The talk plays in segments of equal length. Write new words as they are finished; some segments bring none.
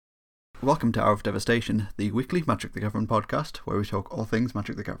Welcome to Hour of Devastation, the weekly Magic the Gathering podcast, where we talk all things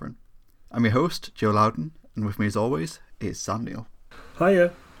Magic the Gathering. I'm your host, Joe Loudon, and with me as always is Sam Neal.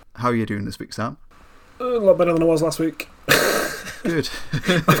 Hiya. How are you doing this week, Sam? A lot better than I was last week. Good.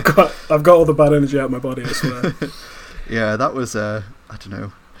 I've got all the bad energy out of my body, I swear. Yeah, that was, I don't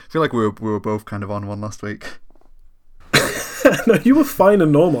know. I feel like we were both kind of on one last week. No, you were fine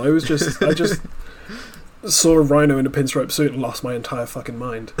and normal. I just saw a rhino in a pinstripe suit and lost my entire fucking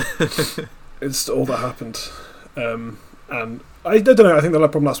mind. It's all that happened. And I don't know, I think the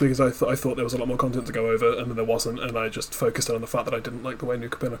problem last week is I thought there was a lot more content to go over, and then there wasn't, and I just focused on the fact that I didn't like the way New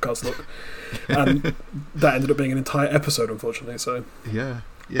Capenna cards look. And that ended up being an entire episode, unfortunately, so... Yeah.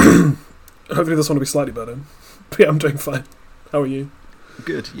 Hopefully this one will be slightly better. But yeah, I'm doing fine. How are you?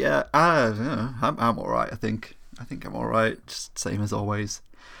 Good, yeah. I'm alright, I think. I think I'm alright. Just same as always.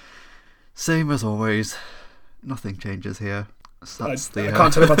 Nothing changes here. So I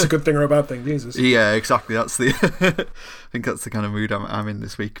can't tell if that's a good thing or a bad thing, Jesus. Yeah, exactly. That's the. I think that's the kind of mood I'm in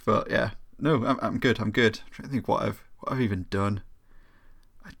this week. But yeah, no, I'm good. I'm trying to think what I've even done.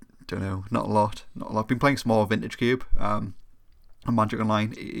 I don't know. Not a lot. I've been playing some more Vintage Cube. On Magic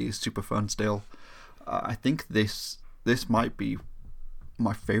Online, it is super fun still. I think this might be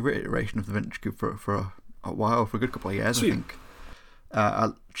my favourite iteration of the Vintage Cube for a while, for a good couple of years. Sweet. I think. I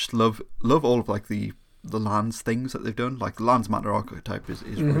just love all of like the lands things that they've done. Like the lands matter archetype is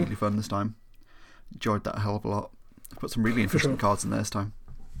really fun this time. Enjoyed that a hell of a lot. I've put some really interesting cards in there this time.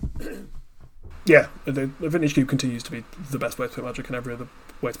 Yeah, the Vintage Cube continues to be the best way to play Magic, and every other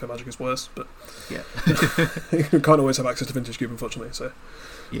way to play Magic is worse, but yeah. You can't always have access to Vintage Cube, unfortunately, so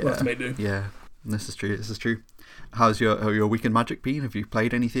we'll have to make do. Yeah, this is true. How's your week in Magic been? Have you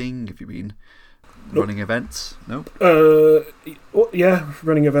played anything? Have you been running events? No? Yeah,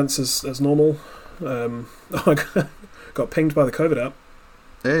 running events as normal. I got pinged by the COVID app.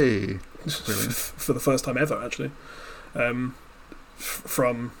 Hey, for the first time ever, actually.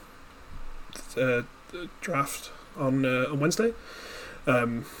 From draft on Wednesday.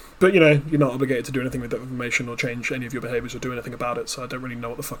 But you're not obligated to do anything with that information or change any of your behaviours or do anything about it, so I don't really know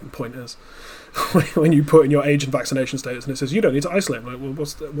what the fucking point is. When you put in your age and vaccination status and it says you don't need to isolate, I'm like, well,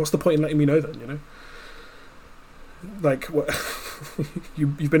 what's the point in letting me know then, Like, what?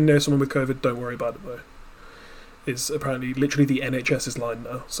 You've been near someone with COVID, don't worry about it though. Is apparently literally the NHS's line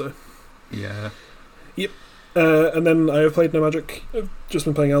now, so... Yeah. Yep. And then I have played no Magic. I've just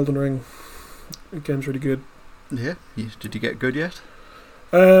been playing Elden Ring. The game's really good. Yeah? Did you get good yet?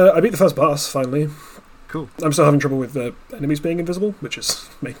 I beat the first boss, finally. Cool. I'm still having trouble with the enemies being invisible, which is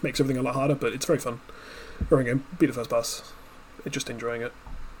makes everything a lot harder, but it's very fun. Running game, beat the first boss. Just enjoying it.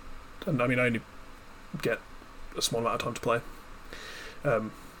 And I mean, I only get a small amount of time to play.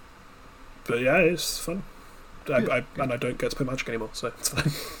 But yeah, it's fun. And I don't get to play Magic anymore, so it's fine.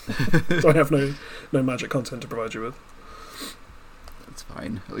 So I have no Magic content to provide you with. That's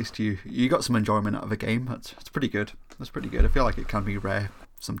fine. At least you got some enjoyment out of a game. That's pretty good. I feel like it can be rare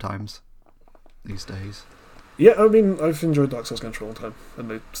sometimes these days. Yeah, I mean, I've enjoyed Dark Souls games for a long time,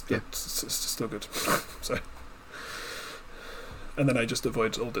 and it's still good. So, and then I just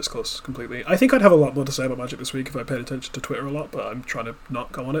avoid all discourse completely. I think I'd have a lot more to say about Magic this week if I paid attention to Twitter a lot, but I'm trying to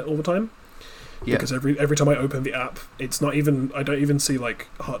not go on it all the time. Yeah. Because every time I open the app, I don't even see like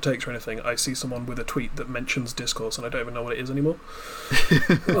hot takes or anything. I see someone with a tweet that mentions discourse, and I don't even know what it is anymore.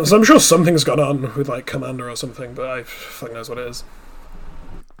 So I'm sure something's gone on with like Commander or something, but I fucking knows what it is.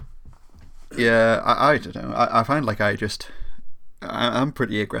 Yeah, I don't know. I find like I'm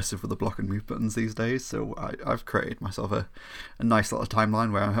pretty aggressive with the block and move buttons these days, so I've created myself a nice little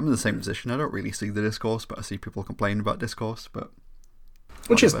timeline where I'm in the same position. I don't really see the discourse, but I see people complain about discourse, but...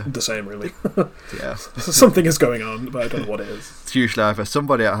 Which is the same, really. Yeah. Something is going on, but I don't know what it is. It's usually either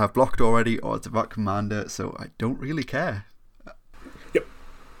somebody I have blocked already, or it's about Commander, so I don't really care. Yep.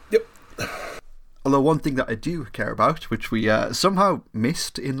 Although one thing that I do care about, which we somehow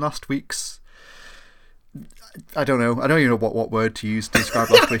missed in last week's... I don't even know what word to use to describe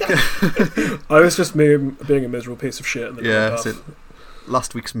last week. I was just being a miserable piece of shit. So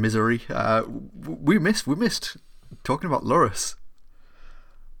last week's misery. We missed talking about Lurrus.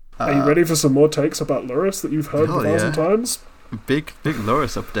 Are you ready for some more takes about Lurrus that you've heard 1,000 times? Big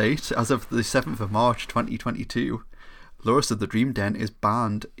Lurrus update. As of the 7th of March 2022, Lurrus of the Dream Den is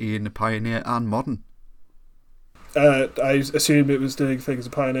banned in Pioneer and Modern. I assume it was doing things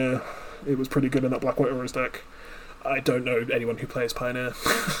in Pioneer. It was pretty good in that Black White Aurors deck. I don't know anyone who plays Pioneer.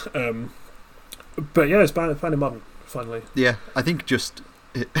 But yeah, it's banned in Modern, finally. Yeah, I think just...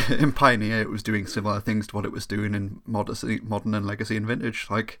 in Pioneer, it was doing similar things to what it was doing in Modern and Legacy and Vintage.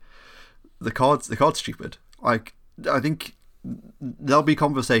 Like, the card's stupid. Like, I think there'll be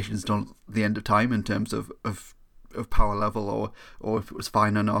conversations done at the end of time in terms of power level or if it was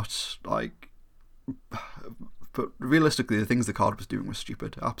fine or not. Like, but realistically, the things the card was doing was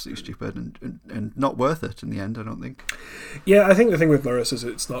stupid, absolutely stupid, and not worth it in the end, I don't think. Yeah, I think the thing with Lurrus is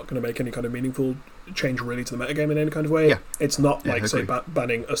it's not going to make any kind of meaningful change really to the metagame in any kind of way. Yeah. It's not like, say,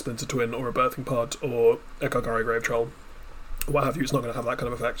 banning a Splinter Twin or a Birthing Pod or a Golgari Grave Troll, what have you. It's not going to have that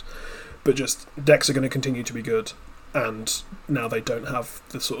kind of effect. But just decks are going to continue to be good, and now they don't have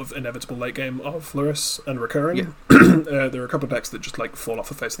the sort of inevitable late game of Lurrus and recurring. Yeah. There are a couple of decks that just like fall off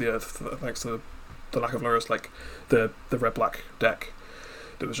the face of the earth thanks to the lack of Lurrus, like the red-black deck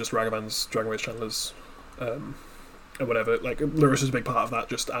that was just Ragavans, Dragon Rage Channelers, and whatever. Like, Lurrus is a big part of that,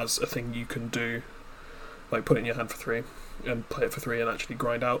 just as a thing you can do, like put it in your hand for 3 and play it for 3 and actually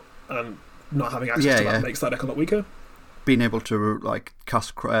grind out, and not having access to that makes that deck a lot weaker. Being able to like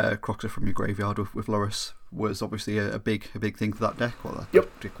cast Croxer from your graveyard with Lurrus was obviously a big thing for that deck. Well,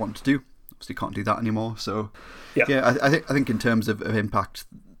 that deck wanted to do. Obviously, can't do that anymore. So, I think in terms of impact,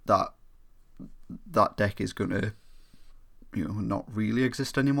 that deck is going to, not really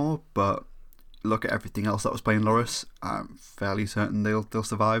exist anymore. But look at everything else that was playing Lurrus. I'm fairly certain they'll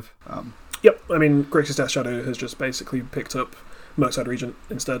survive. Yep, I mean, Grixis Death Shadow has just basically picked up Murkside Regent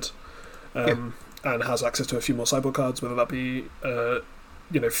instead. And has access to a few more sideboard cards, whether that be,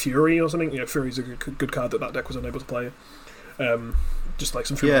 Fury or something. Fury's a good card that deck was unable to play. Just like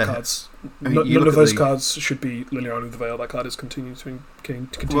some Fury cards. None of those cards should be Liliana of the Veil. That card is continuing to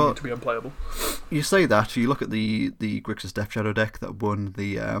be unplayable. You say that. You look at the Grixis Death Shadow deck that won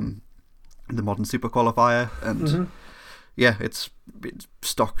the Modern Super Qualifier, and it's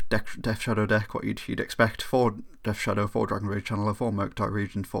stock Death Shadow deck. What you'd expect: 4 Death Shadow, 4 Dragon Rage Channeler, 4 Murktide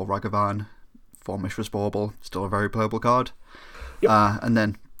Regent, 4 Ragavan, 4 Mishra's Bauble, still a very playable card. And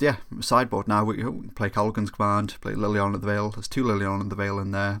then, sideboard now, we can play Caligan's Command, play Liliana of the Veil. There's 2 Liliana of the Veil in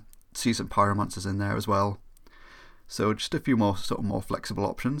there. Seasoned Pyromancers in there as well. So just a few more more flexible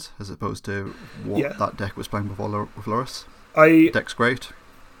options as opposed to what that deck was playing before with Lurrus. Deck's great.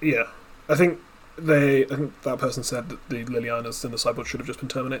 Yeah. I think that person said that the Lilianas in the sideboard should have just been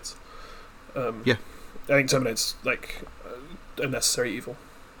Terminates. I think Terminates, like, a necessary evil.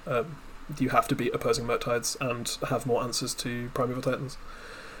 You have to beat opposing Murktides and have more answers to Primeval Titans.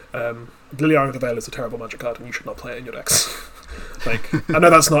 Liliana of the Veil is a terrible magic card, and you should not play it in your decks. Like, I know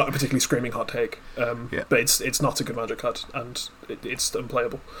that's not a particularly screaming hot take, but it's not a good magic card, and it's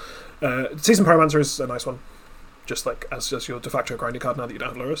unplayable. Seasoned Pyromancer is a nice one, just like as your de facto grinding card now that you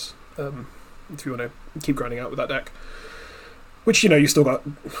don't have Lurrus. If you want to keep grinding out with that deck, which you still got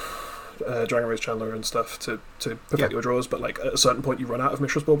Dragon Rage Chandler and stuff to perfect your draws, but like at a certain point you run out of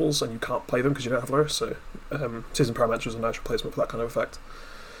Mishra's Baubles and you can't play them because you don't have Lurrus. So Seasoned Pyromancer is a nice replacement for that kind of effect.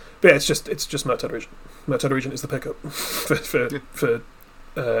 But yeah, it's just Murktide Regent. Murktide Regent is the pickup for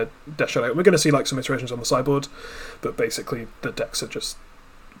Death Shadow. And we're going to see like some iterations on the sideboard, but basically the decks are just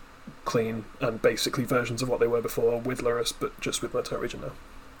clean and basically versions of what they were before with Lurrus, but just with Murktide Regent now.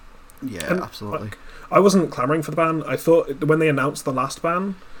 Yeah, and absolutely. I wasn't clamouring for the ban. I thought when they announced the last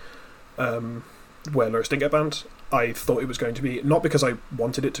ban, where Lurrus didn't get banned, I thought it was going to be, not because I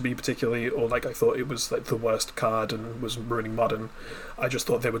wanted it to be particularly, or like I thought it was like the worst card and was ruining Modern. I just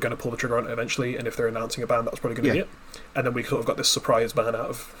thought they were going to pull the trigger on it eventually, and if they're announcing a ban, that was probably going to be it. And then we sort of got this surprise ban out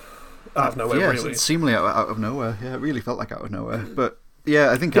of nowhere, really. Seemingly out of nowhere. Yeah, it really felt like out of nowhere. But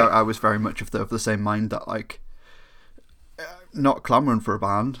yeah, I think I was very much of the same mind that, like, not clamouring for a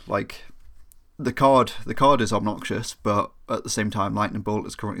ban. Like, the card is obnoxious, but at the same time, Lightning Bolt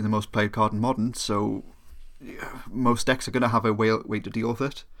is currently the most played card in Modern, so most decks are going to have a way to deal with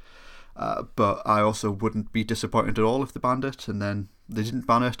it. But I also wouldn't be disappointed at all if they banned it, and then they didn't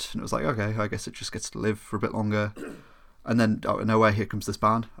ban it, and it was like, okay, I guess it just gets to live for a bit longer. And then out of nowhere, here comes this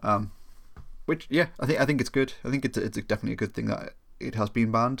ban. Which, I think it's good. I think it's definitely a good thing that it has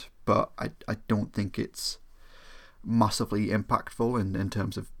been banned, but I don't think it's massively impactful in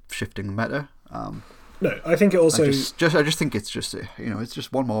terms of shifting the meta. No, I think it also. I just think it's just it's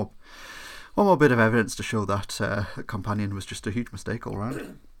just one more bit of evidence to show that Companion was just a huge mistake all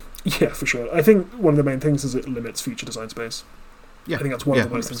around. Yeah, for sure. I think one of the main things is it limits future design space. Yeah, I think that's one of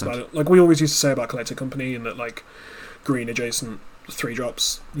the most 100%. Things about it. Like we always used to say about Collected Company, and that like green adjacent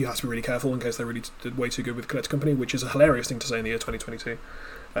 3-drops, you have to be really careful in case they're really way too good with Collected Company, which is a hilarious thing to say in the year 2022.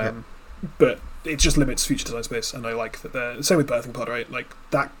 But it just limits future design space, and I like that they're... Same with Birthing Pod, right? Like,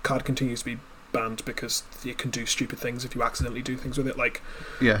 that card continues to be banned because it can do stupid things if you accidentally do things with it. Like,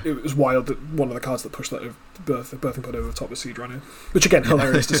 it was wild that one of the cards that pushed that Birthing Pod over the top was Seed Rhino. Which, again,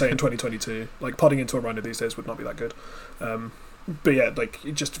 hilarious to say in 2022. Like, podding into a Rhino these days would not be that good. But yeah, like,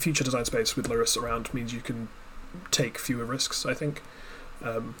 just future design space with Lurrus around means you can take fewer risks, I think.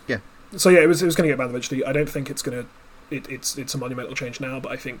 Yeah. So yeah, it was going to get banned eventually. I don't think it's going to. It's a monumental change now,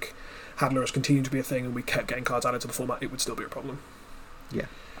 but I think had Lurrus continued to be a thing and we kept getting cards added to the format, it would still be a problem. Yeah.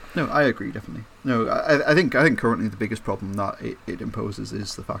 No, I agree, definitely. No, I think currently the biggest problem that it imposes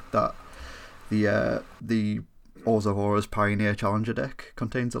is the fact that the Ores of Auras Pioneer Challenger deck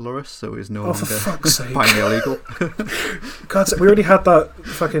contains a Lurrus, so is no longer Pioneer legal. God, we already had that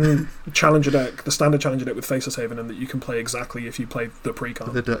fucking Challenger deck, the standard Challenger deck with Faceless Haven, and that you can play exactly if you play the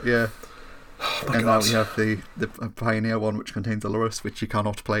pre-con. Yeah. Oh and God. now we have the Pioneer one, which contains a Lurrus, which you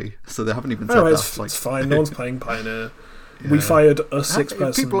cannot play. So they haven't even said that. Like, it's fine. No one's playing Pioneer. Yeah. We fired a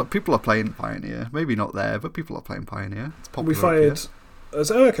 6-person. People are playing Pioneer. Maybe not there, but people are playing Pioneer. It's popular. We fired.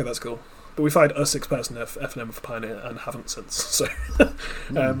 Okay, that's cool. But we fired a 6-person FNM for Pioneer and haven't since. So,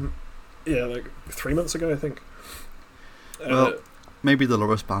 yeah, like 3 months ago, I think. Well, maybe the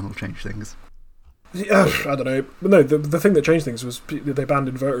Lurrus ban will change things. Yeah, I don't know. But no, the thing that changed things was they banned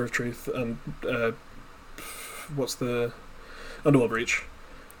Inverter of Truth and what's the Underworld Breach.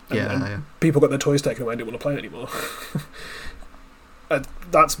 And people got their toys taken away and didn't want to play it anymore.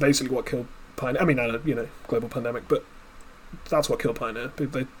 That's basically what killed Pioneer. I mean, global pandemic, but that's what killed Pioneer.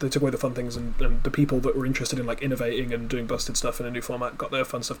 They took away the fun things, and the people that were interested in like innovating and doing busted stuff in a new format got their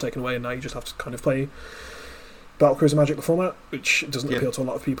fun stuff taken away, and now you just have to kind of play Battlecruiser Magic the format, which doesn't appeal to a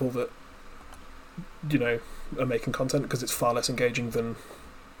lot of people that are making content because it's far less engaging than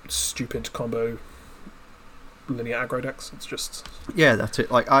stupid combo linear aggro decks. It's just that's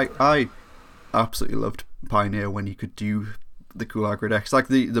it. Like I absolutely loved Pioneer when you could do the cool aggro decks. Like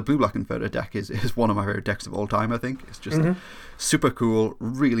the blue black inverter deck is one of my favorite decks of all time. I think it's just super cool,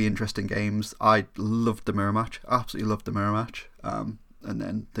 really interesting games. I loved the mirror match, absolutely loved the mirror match. And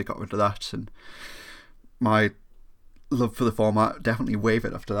then they got rid of that, and my love for the format definitely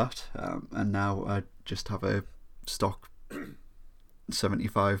wavered after that. And now I just have a stock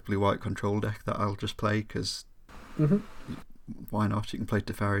 75 blue white control deck that I'll just play because why not? You can play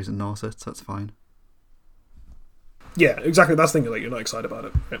Tefaris and Norsets, that's fine. Yeah, exactly. That's the thing. Like, you're not excited about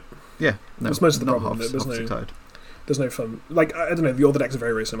it. Right? Yeah, no, that's most of the problem. Excited. There's no fun. Like, I don't know. The other decks are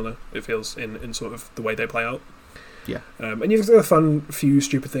very, very similar. It feels in sort of the way they play out. Yeah. And you've got fun, few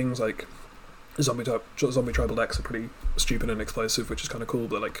stupid things like zombie tribal decks are pretty stupid and explosive, which is kind of cool.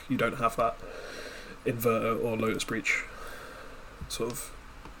 But like, you don't have that Inverter or Lotus Breach sort of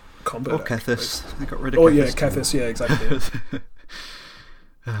combo. Or Kethis. They got rid of. Oh yeah, Kethis. Yeah, exactly.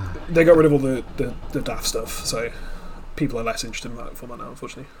 They got rid of all the daft stuff, so people are less interested in that format now,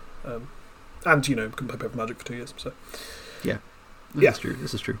 unfortunately. And can play Paper Magic for 2 years. So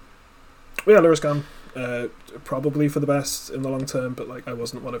This is true. Yeah, Lurrus Gun, probably for the best in the long term, but like I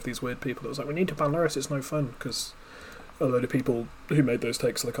wasn't one of these weird people that was like, we need to ban Lurrus, it's no fun, because a load of people who made those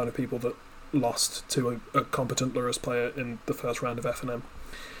takes are the kind of people that lost to a competent Lurrus player in the first round of FNM,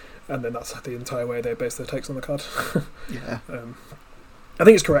 and then that's the entire way they base their takes on the card. Yeah. I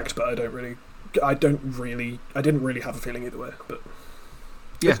think it's correct, but I didn't really have a feeling either way. But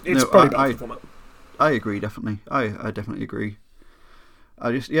yeah, it's probably better for the format. I agree, definitely. I definitely agree. I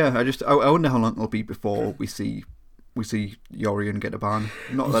wonder how long it'll be before we see Yorion get a ban.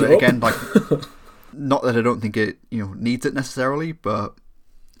 Not that again, like, not that I don't think it needs it necessarily, but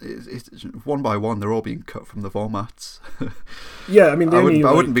it's one by one they're all being cut from the formats. Yeah, I mean, I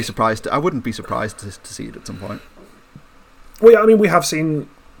wouldn't be surprised. I wouldn't be surprised to see it at some point. Well, yeah, I mean, we have seen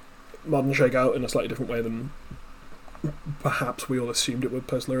Modern shake out in a slightly different way than perhaps we all assumed it would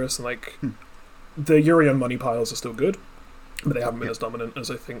post Lurrus, and like the Yorion money piles are still good, but they haven't been as dominant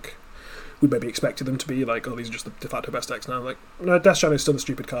as I think we maybe expected them to be. Like, oh, these are just the de facto best decks now. Like, no, Death Shadow is still a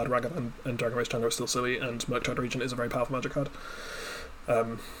stupid card, Ragavan and Dragon Race Chandra are still silly, and Murktide Regent is a very powerful magic card.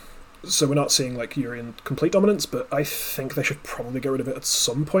 So we're not seeing like Yorion complete dominance, but I think they should probably get rid of it at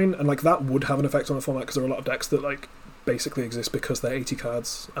some point, and like that would have an effect on the format because there are a lot of decks that like basically exist because they're 80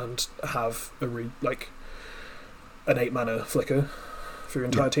 cards and have an 8 mana flicker for your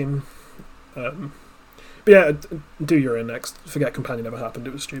entire team. But yeah, do Yorion next. Forget Companion ever happened,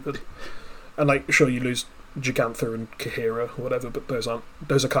 it was stupid. And like, sure, you lose Gigantha and Kahira or whatever, but those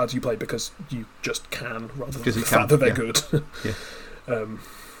are cards you play because you just can, rather than the fact that they're good. Yeah.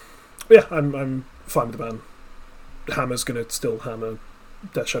 Yeah, I'm fine with the ban. Hammer's gonna still hammer,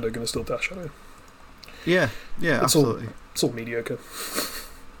 Death Shadow gonna still Death Shadow. Yeah, absolutely. It's all mediocre.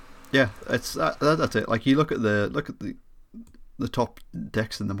 Yeah, that's it. Like, you look at the top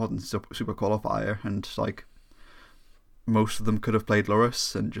decks in the modern super qualifier, and like most of them could have played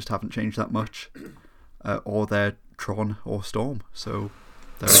Lurrus and just haven't changed that much, or they're Tron or Storm. So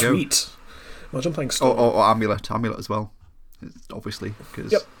there we go. Sweet. Imagine playing Storm or Amulet as well. Obviously,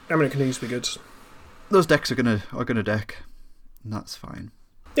 because yep, Amulet continues to be good. those decks are gonna deck, and that's fine.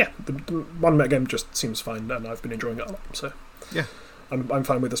 Yeah, the one metagame just seems fine, and I've been enjoying it a lot. So yeah, I'm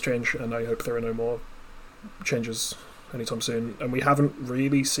fine with this change, and I hope there are no more changes anytime soon. And we haven't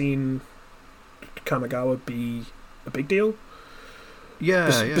really seen Kamigawa be a big deal.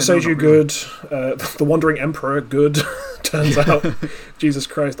 Boseiju good, the Wandering Emperor good. Turns out, Jesus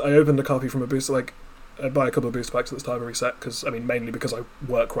Christ! I opened a copy from a booster. Like, I buy a couple of booster packs at this time every set because mainly because I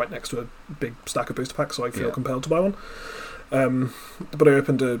work right next to a big stack of booster packs, so I feel compelled to buy one. But I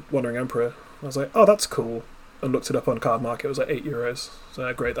opened a Wandering Emperor. I was like, oh, that's cool, and looked it up on Card Market. It was like €8.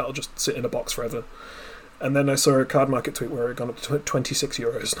 So great, that'll just sit in a box forever. And then I saw a Card Market tweet where it had gone up to €26,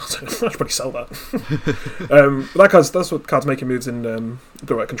 and I was like, I should probably sell that. That's what cards making moves in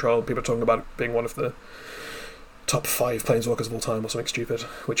Blue White Control. People are talking about it being one of the top 5 Planeswalkers of all time or something stupid,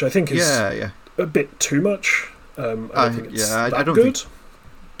 which I think is a bit too much. I don't think it's that good.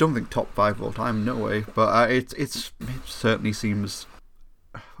 Don't think top 5 of all time, no way. But it certainly seems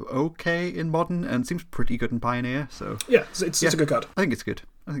okay in Modern and seems pretty good in Pioneer. So yeah, it's a good card. I think it's good.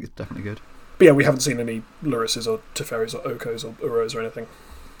 I think it's definitely good. But yeah, we haven't seen any Lurises or Teferis or Okos or Uros or anything.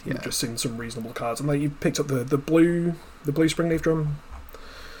 Yeah. We've just seen some reasonable cards. And like you picked up the blue Springleaf Drum.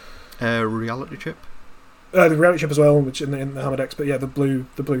 Reality Chip. The Reality Chip as well, which in the Hammer decks. But yeah, the blue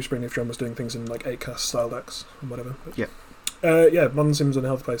Springleaf Drum was doing things in like 8-cast style decks and whatever. But, Modern seems in a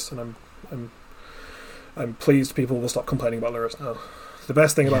healthy place, and I'm pleased people will stop complaining about Lurrus now. The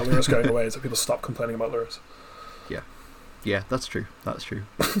best thing about Lurrus going away is that people stop complaining about Lurrus. Yeah, that's true. That's true.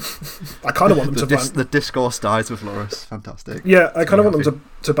 I kind of want them to ban... The discourse dies with Lurrus. Fantastic. Yeah, I kind of want them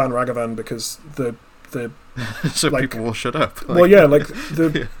to ban Ragavan because the so like, people will shut up. Well, yeah, like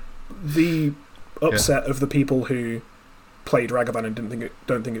the upset of the people who played Ragavan and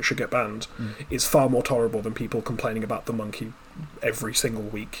don't think it should get banned is far more tolerable than people complaining about the monkey every single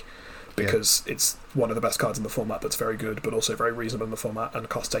week because it's one of the best cards in the format that's very good but also very reasonable in the format and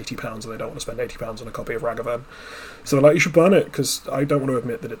costs £80 and they don't want to spend £80 on a copy of Ragavan. So like, you should ban it because I don't want to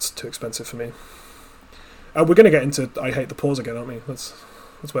admit that it's too expensive for me. We're going to get into I hate the pause again, aren't we? That's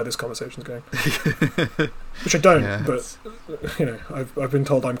where this conversation's going. Which I don't, but I've been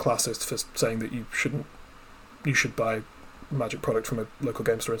told I'm classist for saying that you should buy Magic product from a local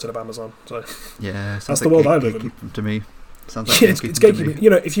game store instead of Amazon. So yeah, that's the world I live in. To me, sounds like it's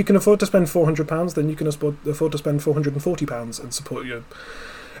gatekeeping. If you can afford to spend £400, then you can afford to spend £440 and support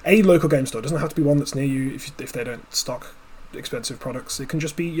a local game store. It doesn't have to be one that's near you. If they don't stock expensive products, it can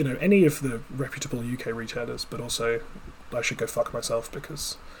just be any of the reputable UK retailers. But also, I should go fuck myself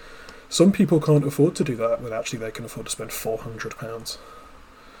because some people can't afford to do that when actually they can afford to spend £400.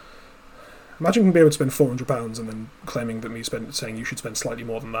 Imagine being able to spend £400 and then claiming that saying you should spend slightly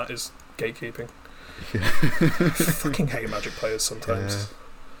more than that is gatekeeping. Yeah. Fucking hate Magic players sometimes.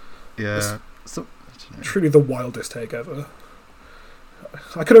 Yeah. Truly the wildest take ever.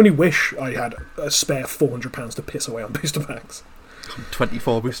 I could only wish I had a spare £400 to piss away on booster packs.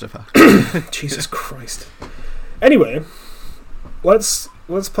 24 booster packs. Jesus Christ. Anyway, let's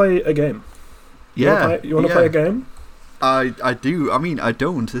play a game. Yeah. You want to play a game? I do. I mean, I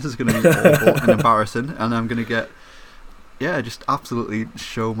don't. This is going to be awful and embarrassing, and I'm going to get just absolutely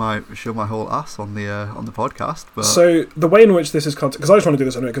show my whole ass on the podcast. But so the way in which this is content, because I just want to do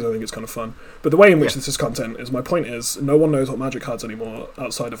this anyway because I think it's kind of fun. But the way in which this is content is my point is no one knows what Magic cards anymore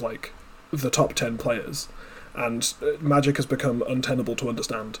outside of like the top 10 players, and Magic has become untenable to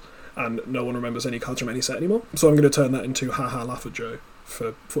understand, and no one remembers any cards from any set anymore. So I'm going to turn that into haha laugh at Joe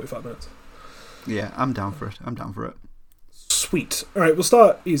for 45 minutes. Yeah, I'm down for it. Sweet. Alright, we'll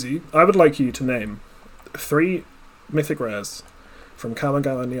start easy. I would like you to name 3 mythic rares from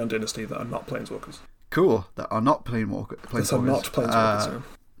Kamigawa Neon Dynasty that are not Planeswalkers. Cool. That are not Planeswalkers. That are not Planeswalkers.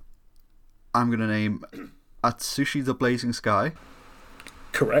 I'm going to name Atsushi the Blazing Sky.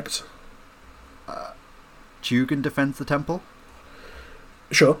 Correct. Jugan Defends the Temple.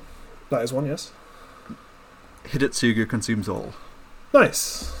 Sure. That is one, yes. Hidetsugu Consumes All.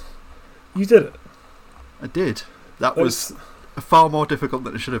 Nice. You did it. I did. That was far more difficult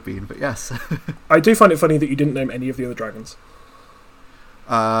than it should have been, but yes. I do find it funny that you didn't name any of the other dragons.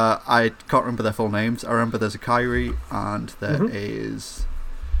 I can't remember their full names. I remember there's a Kairi and there is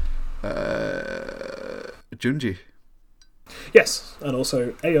Junji. Yes, and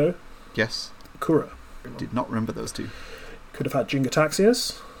also Ao. Yes. Kura. Did not remember those two. Could have had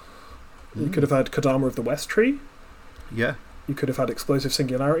Jingataxias. You could have had Kodama of the West Tree. Yeah. You could have had Explosive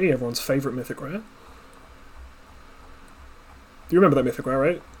Singularity, everyone's favourite mythic rare. You remember that mythic rare,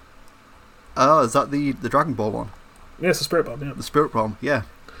 right? Oh, is that the Dragon Ball one? Yeah, it's the Spirit Bomb, yeah. The Spirit Bomb, yeah.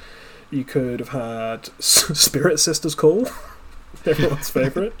 You could have had Spirit Sisters Call, everyone's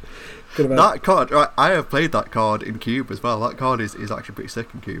favourite. Could have had, That card, right, I have played that card in Cube as well. That card is actually pretty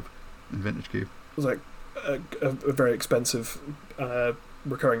sick in Cube, in Vintage Cube. it was like a very expensive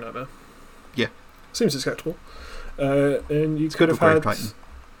recurring nightmare. Yeah. Seems acceptable. And you It's could good have for Grave had. Triton.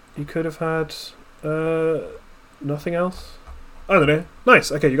 You could have had nothing else. I don't know.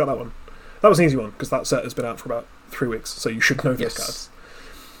 Nice. Okay, you got that one. That was an easy one because that set has been out for about 3 weeks, so you should know those Yes. cards.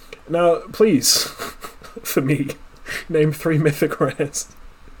 Now, please, for me, name 3 mythic rares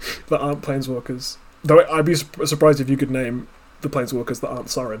that aren't planeswalkers. Though I'd be surprised if you could name the planeswalkers that aren't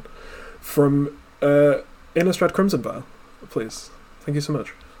Sorin. From Innistrad Crimson Vow, please. Thank you so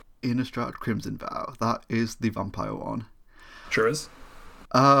much. Innistrad Crimson Vow. That is the vampire one. Sure is.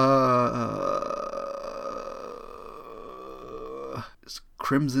 Is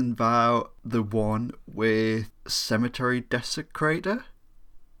Crimson Vow the one with Cemetery Desecrator?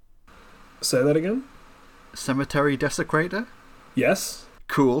 Say that again? Cemetery Desecrator? Yes.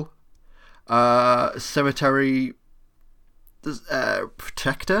 Cool. Cemetery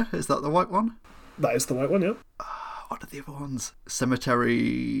Protector? Is that the white one? That is the white one, yeah. What are the other ones? Cemetery.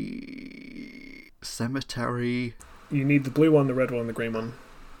 You need the blue one, the red one, the green one.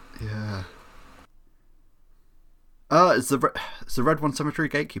 Yeah. It's the red one, Cemetery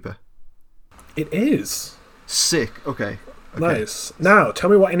Gatekeeper. It is. Sick. Okay. Nice. Now, tell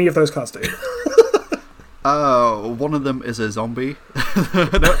me what any of those cards do. One of them is a zombie. I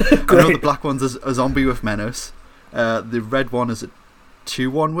know the black one's a zombie with menace. The red one is a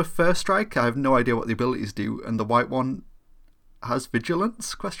 2/1 with First Strike. I have no idea what the abilities do, and the white one has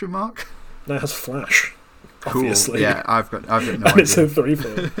vigilance? ? Now it has flash. Cool. Obviously. Yeah, I've got no and idea. it's a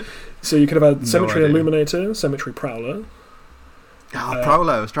 3/4. So you could have had No Cemetery idea. Illuminator, Cemetery Prowler.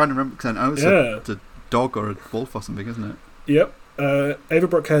 Prowler. I was trying to remember because I know it's a dog or a wolf or something, isn't it? Yep.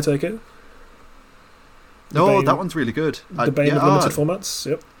 Averbrook Caretaker. No, Bane- that one's really good. The Bane of limited formats.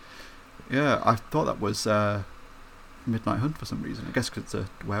 Yep. Yeah, I thought that was Midnight Hunt for some reason. I guess because it's a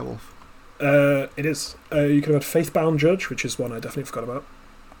werewolf. It is. You could have had Faithbound Judge, which is one I definitely forgot about.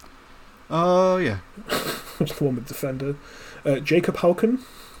 Oh, yeah. Which is the one with Defender. Jacob Halkin,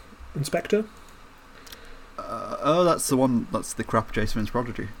 Inspector. That's the one. That's the crap Jason's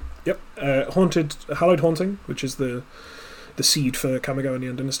Prodigy. Yep. Hallowed Haunting, which is the seed for Kamigo and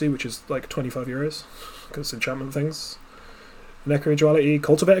the Dynasty, which is like €25 because it's enchantment things. Necro Duality,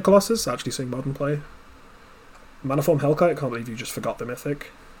 Cultivator Colossus, actually seeing modern play. Maniform Hellkite, I can't believe you just forgot the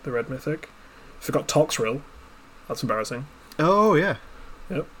mythic, the red mythic. Forgot Toxrill, that's embarrassing. Oh, yeah.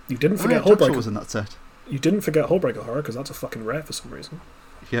 Yep. You didn't forget Jackal Hullbreaker. was in that set. You didn't forget Hullbreaker Horror because that's a fucking rare for some reason.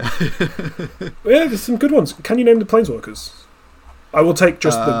 Yeah. Yeah, there's some good ones. Can you name the Planeswalkers? I will take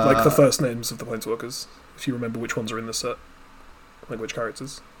just the first names of the Planeswalkers if you remember which ones are in the set, like which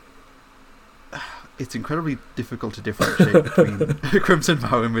characters. It's incredibly difficult to differentiate between Crimson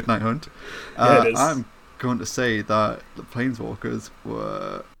Vow and Midnight Hunt. Yeah, it is. I'm going to say that the Planeswalkers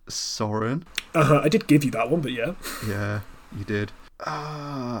were Sorin. I did give you that one, but yeah. Yeah, you did.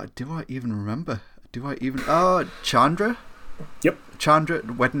 Do I even remember? Chandra? Yep.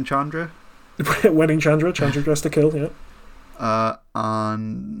 Wedding Chandra. Wedding Chandra Dressed to Kill, yeah.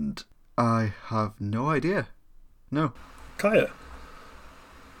 And I have no idea. No. Kaya.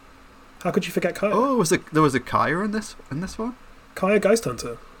 How could you forget Kaya? Oh, there was a Kaya in this one? Kaya Geist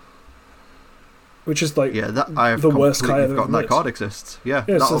Hunter. Which is like I have the worst completely Kaya forgotten that card exists. Yeah,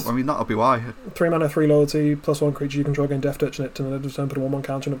 Yeah, that'll be why. 3 mana, 3 loyalty, +1 creature you control, gain Death Touch, and it to the end of turn, put a 1/1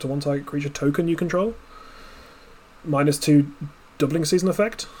 counter up to 1 target creature token you control. -2 doubling season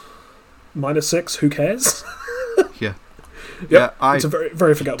effect. -6, who cares? Yeah. Yep. Yeah, I it's a very,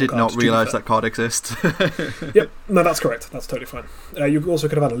 very forgettable did card. not to be realise fair. that card exists. Yep, no, that's correct. That's totally fine. You also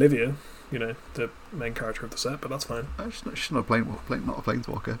could have had Olivia, the main character of the set, but that's fine. She's not a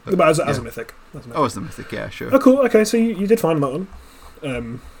planeswalker. But as a mythic. Oh, as the mythic, yeah, sure. Oh, cool. Okay, so you did fine on that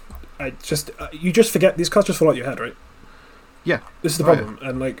one. You just forget these cards just fall out your head, right? Yeah. This is the problem,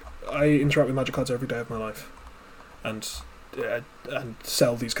 and I interact with Magic cards every day of my life, and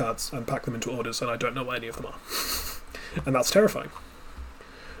sell these cards and pack them into orders, and I don't know what any of them are, and that's terrifying.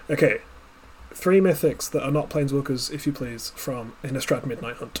 Okay, 3 mythics that are not planeswalkers, if you please, from Innistrad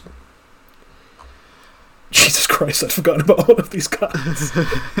Midnight Hunt. Jesus Christ, I'd forgotten about all of these cards.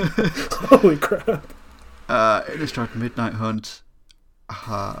 Holy crap. Innistrad Midnight Hunt.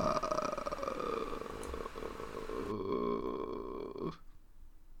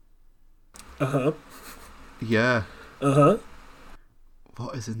 Yeah.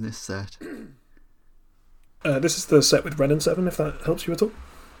 What is in this set? This is the set with Ren and 7, if that helps you at all.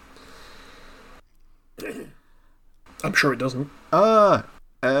 I'm sure it doesn't.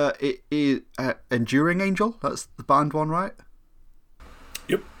 It is Enduring Angel. That's the banned one, right?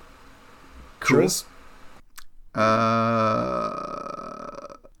 Yep. Cool. Sure is.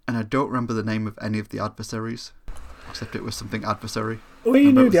 And I don't remember the name of any of the adversaries, except it was something adversary. Well, you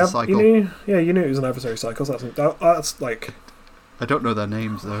Remember knew it was a cycle. you knew it was an adversary cycle. So that's like I don't know their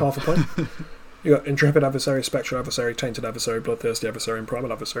names though. half a point. You got Intrepid Adversary, Spectral Adversary, Tainted Adversary, Bloodthirsty Adversary, and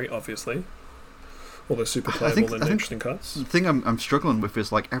Primal Adversary, obviously. All those super playable and interesting cards. The thing I'm struggling with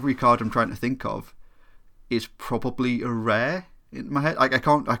is like every card I'm trying to think of is probably a rare in my head. Like I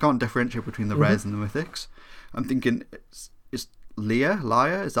can't differentiate between the rares and the mythics. I'm thinking is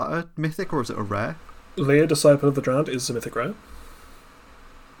Leia? Is that a mythic or is it a rare? Leia, Disciple of the Drowned, is a mythic rare.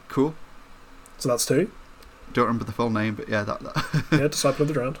 Cool. So that's 2. Don't remember the full name, but yeah, that. Yeah, Disciple of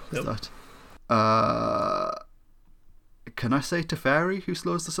the Drowned. Yep. That. Can I say Teferi, who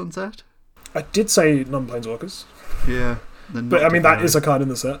slows the sunset? I did say non-planeswalkers. Yeah. But I mean, that is a card in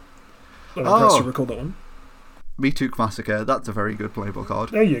the set. I'm impressed you recalled that one. Metuk Massacre, that's a very good playable card.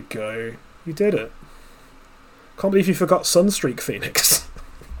 There you go. You did it. Can't believe you forgot Sunstreak Phoenix.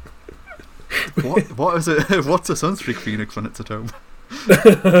 What is it? What's a Sunstreak Phoenix when it's at home?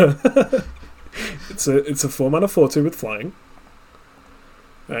 It's a 4-mana 4/2 with flying.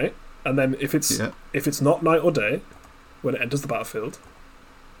 Right? And then if it's not night or day, when it enters the battlefield,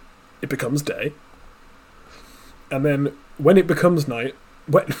 it becomes day. And then when it becomes night,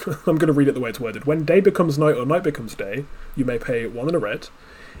 I'm going to read it the way it's worded. When day becomes night or night becomes day, you may pay 1 and a red.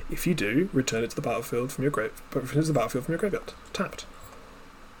 If you do, return it to the battlefield from your graveyard. Tapped.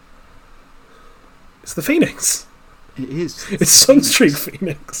 It's the Phoenix. It is. It's Sunstreak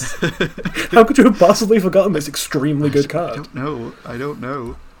Phoenix. How could you have possibly forgotten this extremely good card? I don't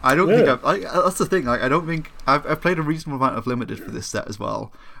know. I don't think that's the thing. Like, I don't think I've played a reasonable amount of limited for this set as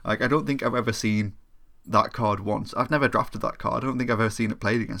well. Like, I don't think I've ever seen that card once. I've never drafted that card. I don't think I've ever seen it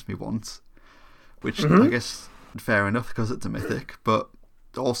played against me once. Which I guess fair enough because it's a mythic, but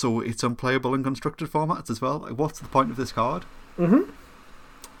also it's unplayable in constructed formats as well. Like, what's the point of this card?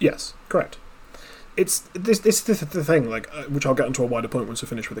 Yes, correct. It's the thing, like, which I'll get into a wider point once we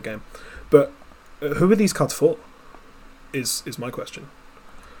finish with the game. But who are these cards for? Is my question.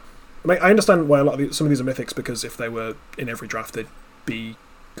 I mean, I understand why some of these are mythics, because if they were in every draft, they'd be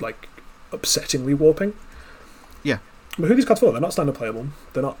like upsettingly warping. Yeah. But who are these cards for? They're not standard playable.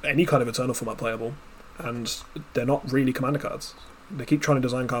 They're not any kind of Eternal format playable, and they're not really Commander cards. They keep trying to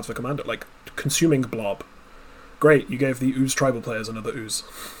design cards for Commander, like Consuming Blob. Great, you gave the Ooze tribal players another Ooze.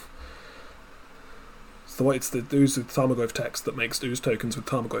 It's the Ooze with Tarmogoyf text that makes Ooze tokens with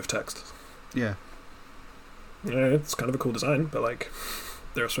Tarmogoyf text. Yeah. Yeah, it's kind of a cool design, but like,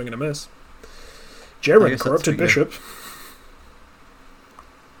 they're a swing and a miss. Jaren, Corrupted Bishop.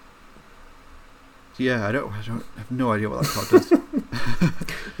 Yeah, I have no idea what that card does.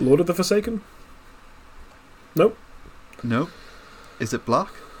 Lord of the Forsaken? Nope. No. Is it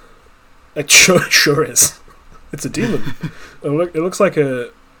black? It sure is. It's a demon. It looks like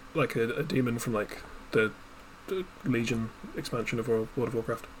a demon from like the Legion expansion of World of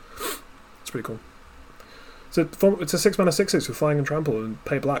Warcraft. It's pretty cool. It's a 6-mana 6/6 with flying and trample, and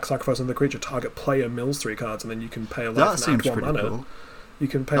pay black, sacrifice another creature, target player, mills 3 cards, and then you can pay a life and add 1 mana. Cool. You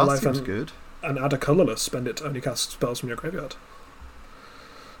can pay a life and add a colourless, spend it to only cast spells from your graveyard.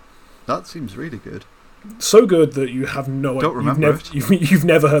 That seems really good. So good that you have no idea. Don't remember it. You've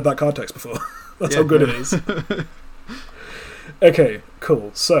never heard that card text before. That's how good it is. Okay,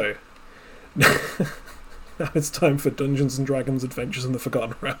 cool. So, now it's time for Dungeons & Dragons Adventures in the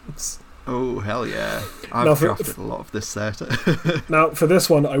Forgotten Realms. Oh, hell yeah. I've drafted a lot of this set. Now, for this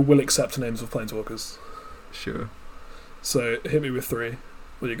one, I will accept names of Planeswalkers. Sure. So, hit me with 3.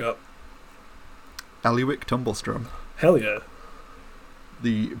 What you got? Eliwick Tumblestrom. Hell yeah.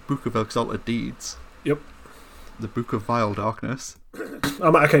 The Book of Exalted Deeds. Yep. The Book of Vile Darkness.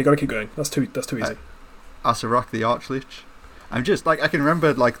 Okay, gotta keep going. That's too easy. Acererak the Archlich. I'm just, like, I can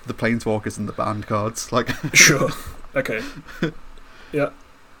remember, like, the Planeswalkers and the band cards. Like, sure. Okay. Yeah.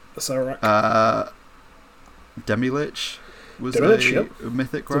 Acererak. Demilich was yep. a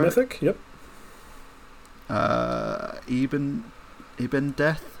mythic, it's right? A mythic, yep. Ibn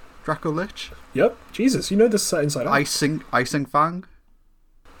Death Dracolich. Yep. Jesus, you know this set inside out. Icing Fang.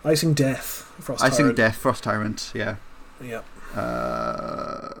 Icing Death, Frost Tyrant. Icing Death, Frost Tyrant, yeah. Yep.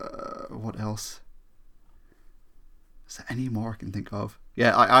 What else? Is there any more I can think of?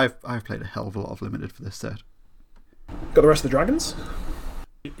 Yeah, I've played a hell of a lot of limited for this set. Got the rest of the dragons?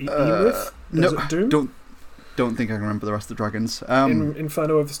 No, Doom? Don't think I can remember the rest of the dragons.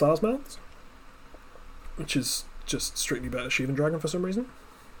 Inferno of the Stars Mouths, which is just strictly better Sheathen Dragon for some reason.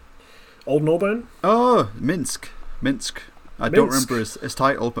 Old Norbone. Oh, Minsk. I don't remember his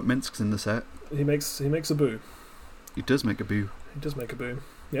title, but Minsk's in the set. He makes a boo. He does make a boo.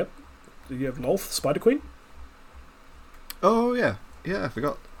 Yep. you have Lolth, Spider Queen. Oh yeah, I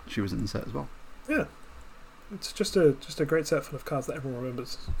forgot she was in the set as well. Yeah, it's just a great set full of cards that everyone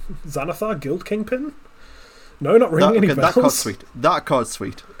remembers. Xanathar, Guild Kingpin. No, not ringing any bells. That card's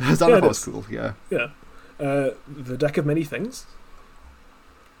sweet. Xanathar's cool. Yeah. Yeah. The Deck of Many Things.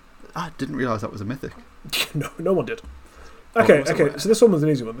 I didn't realise that was a mythic. No one did. Okay. So this one was an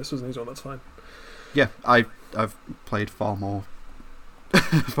easy one. This was an easy one. That's fine. Yeah, I've played far more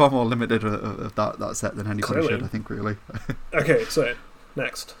limited of that set than anybody should. I think really. Okay, so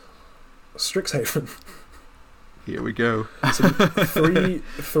next, Strixhaven. Here we go. So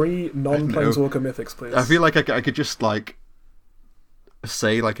three non-Planeswalker mythics, please. I feel like I could just like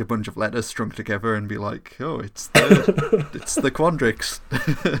say like a bunch of letters strung together and be like, oh, it's the Quandrix.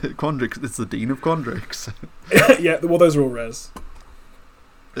 Quandrix, it's the Dean of Quandrix. Yeah, well, those are all rares.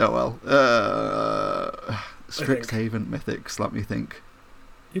 Oh well. Strixhaven mythics, let me think.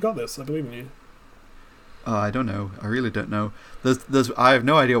 You got this, I believe in you. I don't know. I really don't know. I have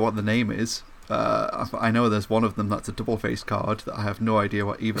no idea what the name is. I know there's one of them that's a double-faced card that I have no idea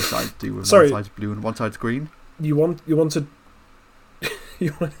what either side do. One side's blue and one side's green. You want to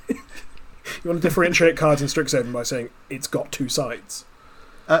differentiate cards in Strixhaven by saying it's got two sides.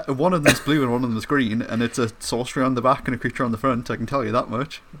 One of them's blue and one of them's green, and it's a sorcery on the back and a creature on the front. I can tell you that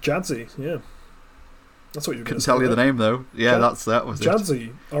much. Jadzi, yeah. That's what you couldn't tell you the name though. Yeah, that was Jadzi,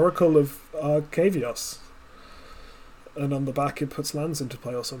 it. Oracle of Arcavios. And on the back it puts lands into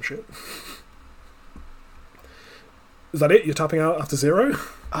play or some shit. Is that it? You're tapping out after 0?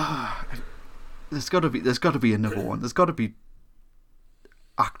 There's got to be another one. There's got to be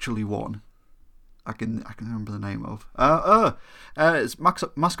actually one. I can remember the name of. It's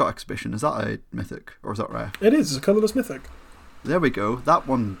Mascot Exhibition. Is that a mythic or is that rare? It is. It's a colourless mythic. There we go. That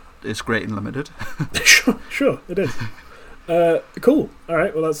one is great and limited. Sure, it is. Cool. All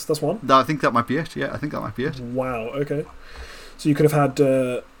right. Well, that's one. I think that might be it. Yeah, I think that might be it. Wow. Okay. So you could have had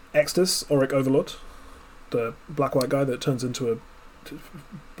Extus, Auric Overlord, the black-white guy that turns into a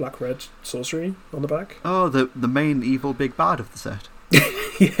black-red sorcery on the back. Oh, the main evil big bad of the set.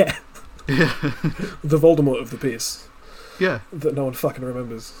 Yeah. Yeah. The Voldemort of the piece. Yeah. That no one fucking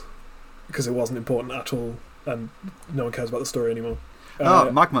remembers because it wasn't important at all, and no one cares about the story anymore.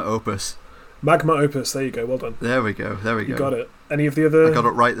 Magma Opus. Magma Opus. There you go. Well done. There we go. You got it. Any of the other? I got it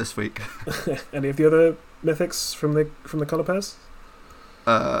right this week. Any of the other mythics from the colour pairs?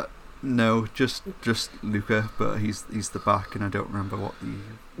 No, just Luca, but he's the back, and I don't remember what the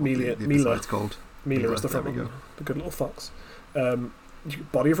Mila side's called. Mila is the front one. The good little fox.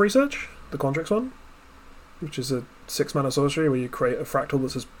 Body of Research, the Quandrix one, which is a 6-mana sorcery where you create a fractal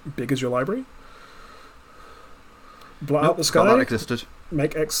that's as big as your library. Blot out the sky. That existed.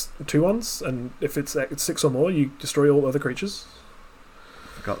 Make X 2/1s, and if it's 6 or more, you destroy all other creatures.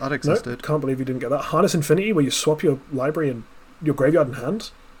 Forgot that existed. Nope, can't believe you didn't get that. Harness Infinity, where you swap your library and your graveyard in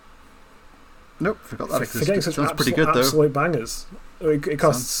hand. Nope, forgot that existed. Sounds pretty good though. Absolute bangers. It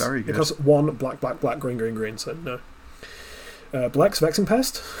costs. Sounds very good. It costs 1 black, green. So no. Blex, Vexing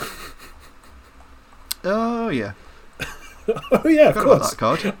Pest. Oh yeah. Oh yeah, of course. That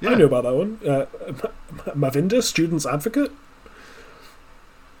card. Yeah. I knew about that one. Mavinda, Student's Advocate.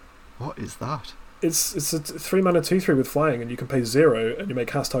 What is that? It's a 3-mana 2/3 with flying, and you can pay 0, and you may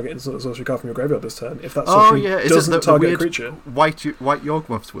cast target instant sorcery card from your graveyard this turn. If that sorcery doesn't target a creature, white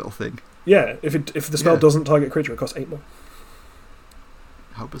Yawgmoth's Will thing. Yeah, if the spell doesn't target a creature, it costs 8 more.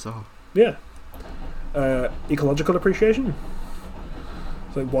 How bizarre. Yeah. Ecological Appreciation.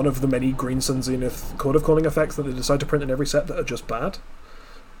 It's like one of the many Green Sun Zenith Chord of Calling effects that they decide to print in every set that are just bad.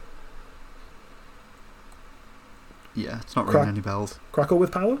 Yeah, it's not ringing any bells. Crackle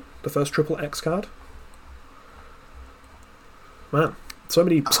with Power, the first triple X card. Man, so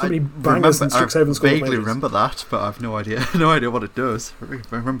many bangers in Strixhaven's Call. I vaguely remember that, but I've no idea what it does. I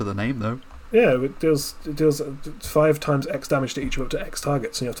remember the name though. Yeah, it deals 5 times X damage to each of up to X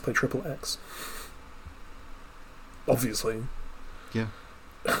targets, and you have to play triple X. Obviously. Yeah.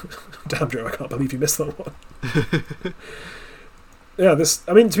 Damn, Joe, I can't believe you missed that one. Yeah,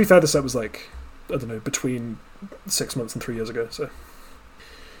 to be fair, this set was like, I don't know, between 6 months and 3 years ago, so.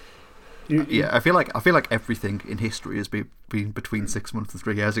 I feel like everything in history has been between 6 months and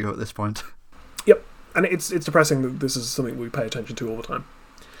 3 years ago at this point. Yep, and it's depressing that this is something we pay attention to all the time.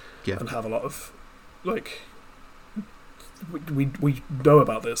 Yeah. And have a lot of, like, we know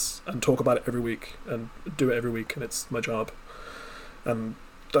about this and talk about it every week and do it every week, and it's my job. And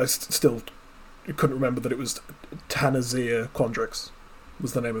I still couldn't remember that it was Tanazir Quandrix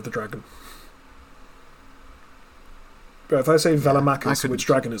was the name of the dragon. But if I say Velamachus, which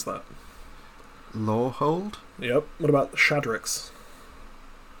dragon is that? Lawhold? Yep. What about Shadrix?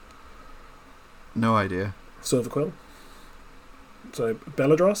 No idea. Silverquill. So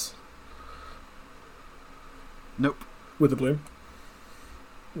Beladros Nope. with the blue.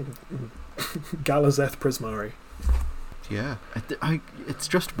 Galazeth Prismari. Yeah. It's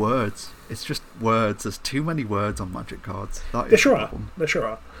just words. It's just words. There's too many words on Magic cards. That is There sure the are. problem. There sure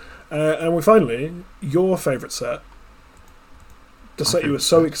are. And we finally, your favourite set. The set you were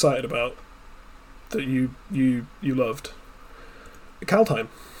so excited about that you loved. Kaldheim,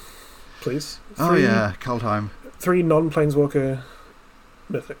 please. Oh yeah, Kaldheim. 3 non-Planeswalker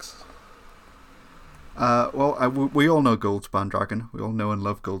mythics. We all know Goldspan Dragon. We all know and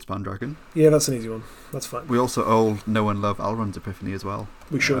love Goldspan Dragon. Yeah, that's an easy one. That's fine. We also all know and love Alrund's Epiphany as well.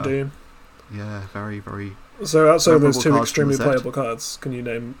 We sure do. Yeah, very, very... So outside of those memorable 2 cards extremely from the set. playable cards, can you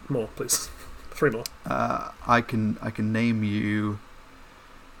name more, please? 3 more. I can name you...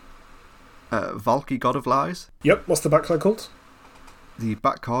 Valky, God of Lies. Yep, what's the backside called? The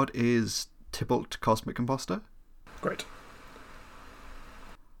back card is Tybalt, Cosmic Imposter. Great.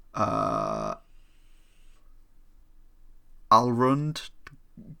 Alrund,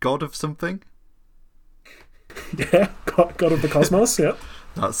 God of something. Yeah, God of the Cosmos, yeah.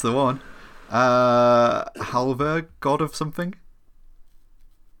 That's the one. Halvar, God of something.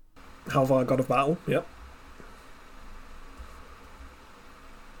 Halvar, God of Battle, yep.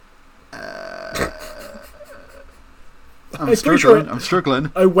 I'm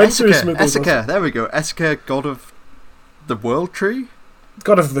struggling. I went through some of those Esika, ones. there we go. Esika, God of the World Tree?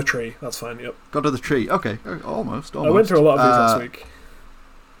 God of the Tree, that's fine, yep. God of the Tree, okay. Almost. I went through a lot of these last week.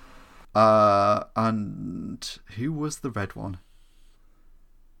 And who was the red one?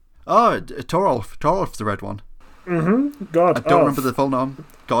 Oh, Torolf the red one. God. I don't remember the full name.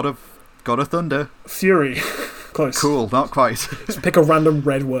 God of Thunder. Fury. Close. Cool, not quite. Just pick a random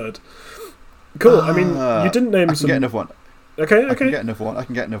red word. Cool, I mean, you didn't name I can get another one. Okay. I can get another one.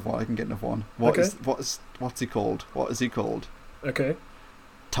 Okay. What's he called? What is he called? Okay.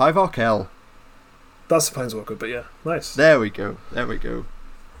 Tyvar Kell. That's the Planeswalker, but yeah, nice. There we go.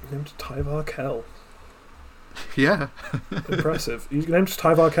 Named Tyvar Kell. Yeah. Impressive. You named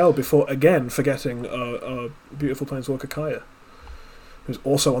Tyvar Kell before, again, forgetting our beautiful Planeswalker Kaya, who's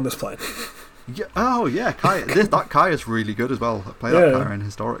also on this plane. Yeah. Oh yeah, Kaya. That Kaya's really good as well. I play that Kaya in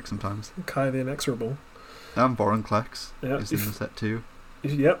Historic sometimes. Kaya the Inexorable. And Vorinclex is in the set too.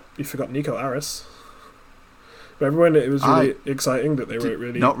 Yep, you forgot Nico Aris. But everyone, it was really exciting that they were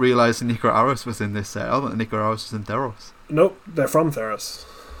really... Not realising Nico Aris was in this set. I thought Nico Aris was in Theros. Nope, they're from Theros.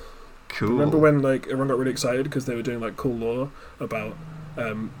 Cool. Remember when everyone got really excited because they were doing cool lore about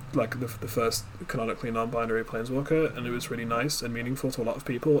the first canonically non-binary Planeswalker, and it was really nice and meaningful to a lot of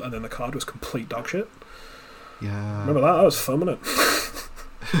people, and then the card was complete dog shit. Yeah. Remember that? I was thumbing it.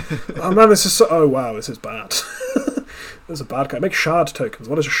 Oh man, this is so... Oh wow, this is bad. This is a bad card. Make shard tokens.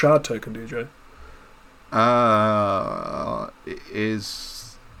 What does a shard token do, Joe? It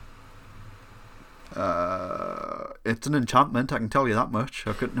is... it's an enchantment, I can tell you that much.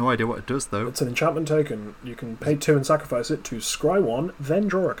 I've got no idea what it does, though. It's an enchantment token. You can pay 2 and sacrifice it to scry 1, then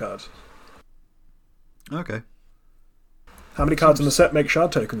draw a card. Okay. How many cards in the set make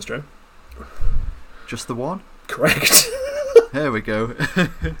shard tokens, Joe? Just the one? Correct. There we go.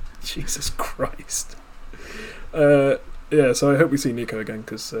 Jesus Christ. Yeah, so I hope we see Nico again,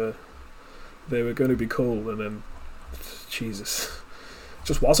 because they were going to be cool, and then... Jesus. It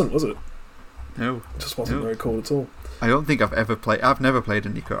just wasn't, was it? No. It just wasn't very cool at all. I don't think I've ever played... I've never played a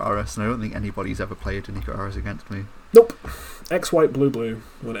Nico Aris, and I don't think anybody's ever played a Nico Aris against me. Nope. X, white, blue, blue.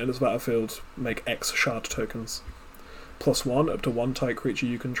 When it enters the battlefield, make X shard tokens. +1, up to 1 type creature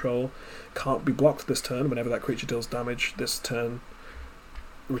you control. Can't be blocked this turn. Whenever that creature deals damage this turn,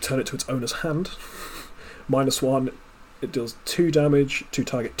 return it to its owner's hand. -1, it deals 2 damage to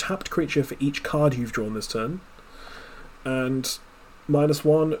target tapped creature for each card you've drawn this turn. And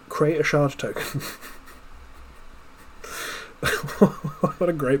 -1, create a shard token. What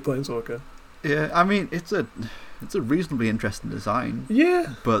a great Planeswalker. Yeah, I mean, it's a reasonably interesting design.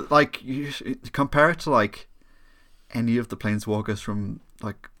 Yeah. But, you compare it to, any of the Planeswalkers from,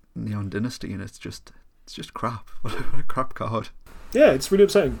 Neon Dynasty, and it's just crap. What a crap card. Yeah, it's really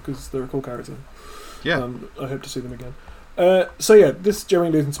upsetting, because they're a cool character. Yeah. I hope to see them again. So yeah, this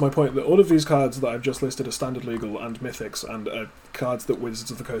generally leads into my point that all of these cards that I've just listed are standard legal and mythics, and cards that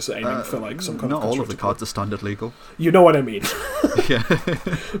Wizards of the Coast are aiming for some kind of... Not all of the cards are standard legal. You know what I mean. Yeah.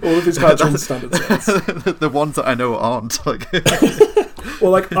 All of these cards are in standard sets. The ones that I know aren't.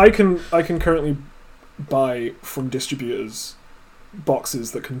 Well, I can currently buy from distributors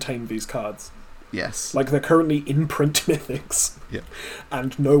boxes that contain these cards. Yes. They're currently in print mythics. Yeah.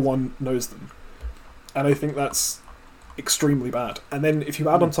 And no one knows them. And I think that's extremely bad. And then if you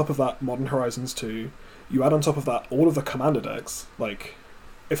add on top of that Modern Horizons 2, you add on top of that all of the Commander decks. Like,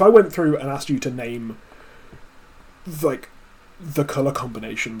 if I went through and asked you to name, like, the colour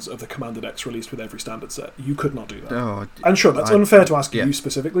combinations of the Commander decks released with every standard set, you could not do that. Oh, and sure, that's unfair to ask you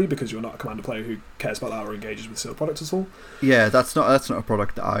specifically, because you're not a Commander player who cares about that or engages with sealed products at all. Yeah, that's not a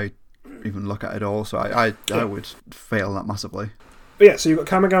product that I even look at all, so I would fail that massively. But yeah, so you've got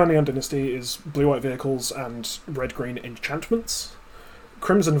Kamigawa Neon Dynasty is blue-white vehicles and red-green enchantments.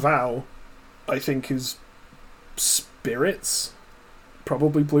 Crimson Vow, I think, is spirits,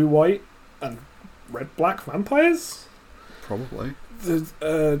 probably blue-white, and red-black vampires? Probably.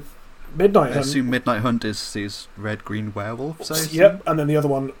 The Midnight Hunt. I assume Midnight Hunt is red-green werewolves. Yep, and then the other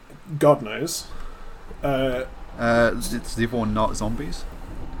one, God knows. It's the other one, not zombies.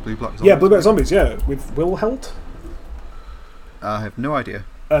 Blue-black zombies. Yeah, blue-black zombies. Yeah, with Wilhelt. I have no idea.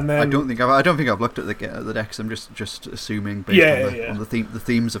 And then I don't think I've looked at the decks. I'm just assuming based on the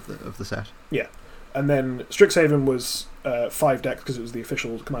themes of the set. Yeah, and then Strixhaven was 5 decks because it was the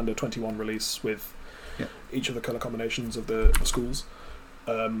official Commander 21 release with each of the colour combinations of the schools.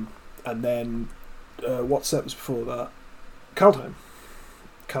 And then what set was before that? Kaldheim.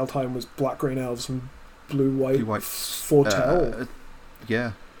 Kaldheim was black green elves and blue white Foretell.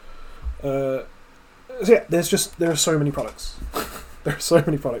 Yeah. So yeah, there are so many products. There are so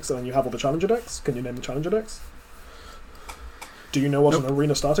many products, and then you have all the Challenger decks. Can you name the Challenger decks? Do you know what an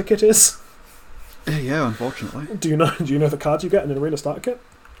Arena starter kit is? Yeah, unfortunately. Do you know the cards you get in an Arena starter kit?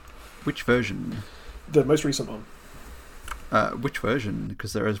 Which version? The most recent one. Which version?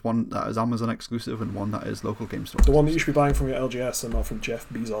 Because there is one that is Amazon exclusive and one that is local game store. The one that you should be buying from your LGS and not from Jeff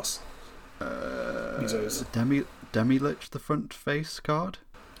Bezos. Bezos. Demi-Lich, the front face card?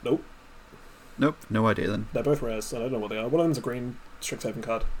 Nope, no idea then. They're both rares, and I don't know what they are. One of them's a green Strixhaven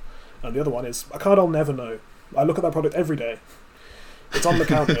card, and the other one is a card I'll never know. I look at that product every day. It's on the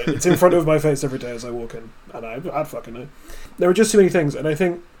counter. It's in front of my face every day as I walk in, and I'd fucking know. There are just too many things, and I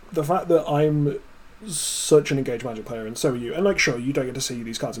think the fact that I'm such an engaged Magic player, and so are you, and like, sure, you don't get to see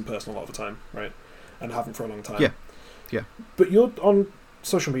these cards in person a lot of the time, right? And haven't for a long time. Yeah. But you're on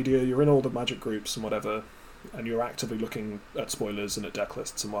social media, you're in all the Magic groups and whatever, and you're actively looking at spoilers and at deck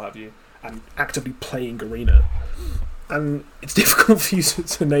lists and what have you, and actively playing Arena. And it's difficult for you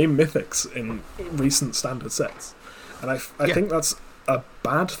to name mythics in recent standard sets. And I think that's a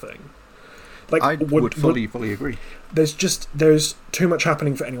bad thing. Like, I would fully agree. There's too much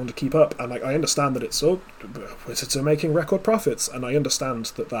happening for anyone to keep up, and like, I understand that Wizards are making record profits, and I understand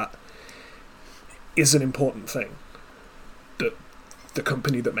that is an important thing. That the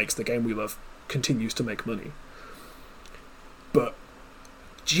company that makes the game we love continues to make money. But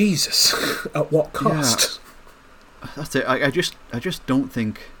Jesus, at what cost? Yeah, that's it. I just don't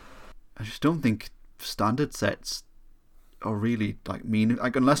think standard sets are really like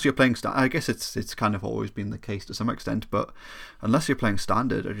unless you're playing I guess it's kind of always been the case to some extent, but unless you're playing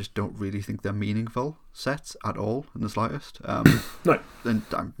standard, I just don't really think they're meaningful sets at all in the slightest. No, and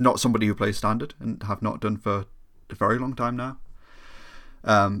I'm not somebody who plays standard and have not done for a very long time now.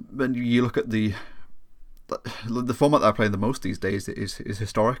 But you look at the format that I play the most these days is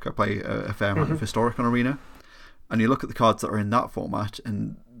historic. I play a fair amount of historic on Arena, and you look at the cards that are in that format,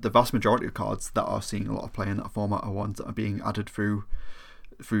 and the vast majority of cards that are seeing a lot of play in that format are ones that are being added through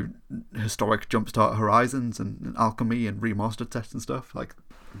historic Jumpstart Horizons and Alchemy and remastered sets and stuff. Like,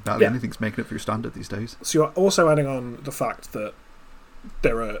 barely anything's making it through standard these days. So you're also adding on the fact that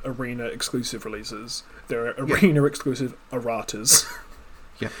there are Arena exclusive releases, there are Arena exclusive erratas.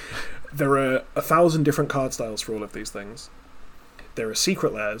 Yeah. There are 1,000 different card styles for all of these things. There are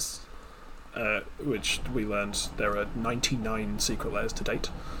secret layers, which we learned there are 99 secret layers to date.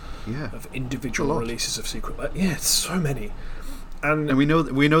 Yeah. Of individual releases of secret layers. Yeah, it's so many. And we know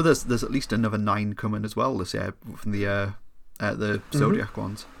there's at least another 9 coming as well this year from the Zodiac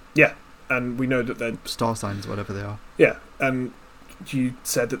ones. Yeah, and we know that they're star signs, whatever they are. Yeah, and you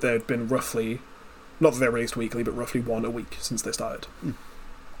said that there had been roughly, not that they're released weekly, but roughly one a week since they started.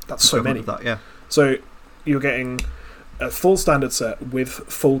 That's so many. That, yeah. So you're getting a full standard set with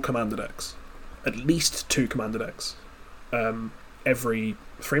full commander decks, at least 2 commander decks, every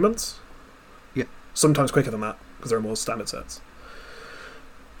 3 months. Yeah. Sometimes quicker than that because there are more standard sets.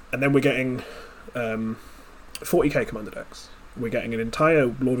 And then we're getting 40k commander decks. We're getting an entire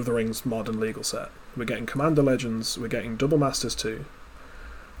Lord of the Rings modern legal set. We're getting Commander Legends. We're getting Double Masters 2.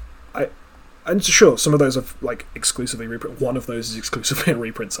 And sure, some of those are like exclusively reprint. One of those is exclusively a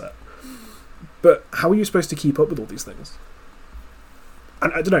reprint set. But how are you supposed to keep up with all these things?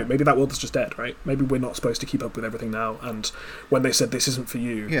 And I don't know, maybe that world is just dead, right? Maybe we're not supposed to keep up with everything now. And when they said this isn't for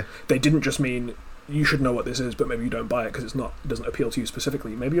you, they didn't just mean you should know what this is, but maybe you don't buy it because it doesn't appeal to you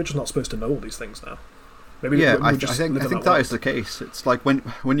specifically. Maybe you're just not supposed to know all these things now. Maybe yeah, I think that is the case. It's like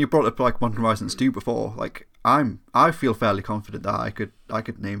when you brought up like Modern Horizons 2 before, like I feel fairly confident that I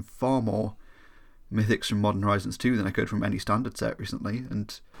could name far more mythics from Modern Horizons 2 than I could from any standard set recently,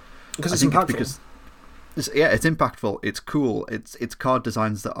 and because it's impactful. It's impactful. It's cool. It's card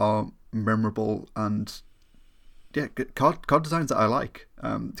designs that are memorable, and yeah, card designs that I like.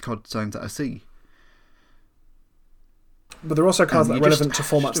 Card designs that I see. But there are also cards that are relevant to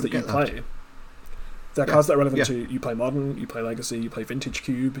formats that you play. There are cards that are relevant to you play Modern, you play Legacy, you play Vintage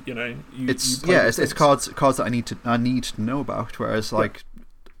Cube. You know, it's cards that I need to know about. Whereas like,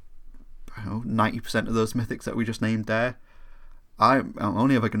 I don't know, 90% of those mythics that we just named there, I'm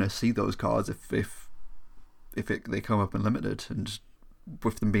only ever going to see those cards if they come up in limited, and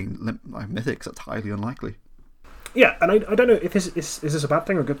with them being mythics, that's highly unlikely. Yeah, and I don't know if is this a bad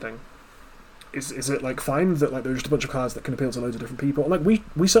thing or a good thing. Is it like fine that like there's just a bunch of cards that can appeal to loads of different people? Like we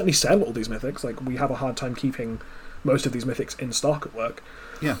certainly sell all these mythics. Like we have a hard time keeping most of these mythics in stock at work.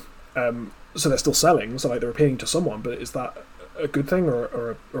 Yeah. So they're still selling. So like they're appealing to someone. But is that a good thing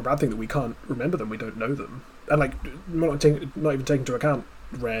or a bad thing that we can't remember them? We don't know them. And like not even taking into account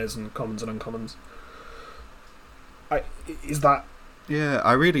rares and commons and uncommons. Is that? Yeah,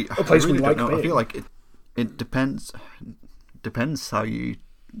 I really don't know. I feel like it depends how you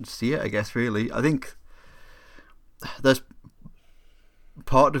see it, I guess. Really, I think there's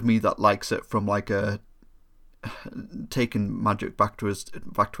part of me that likes it from like a taking Magic back to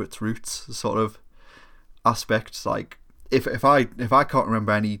its roots sort of aspect. Like if I can't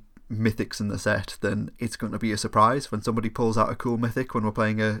remember any mythics in the set, then it's going to be a surprise when somebody pulls out a cool mythic when we're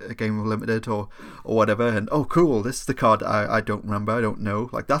playing a game of limited or whatever, and oh cool, this is the card I don't remember, I don't know.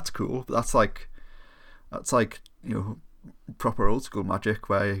 Like that's cool. That's like you know, proper old school Magic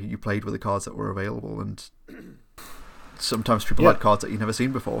where you played with the cards that were available, and sometimes people had cards that you've never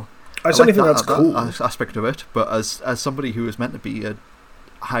seen before. I certainly think that's cool. That aspect of it, but as somebody who is meant to be a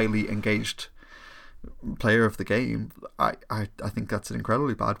highly engaged player of the game, I think that's an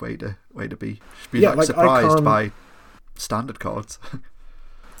incredibly bad way to be. Be like surprised by standard cards.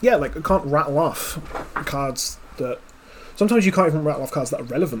 Yeah, like I can't rattle off cards that sometimes you can't even rattle off cards that are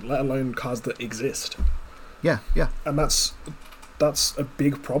relevant, let alone cards that exist. Yeah. And that's a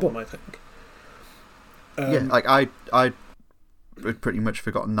big problem, I think. Like I pretty much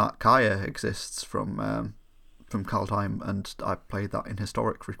forgotten that Kaya exists from Kaldheim, and I played that in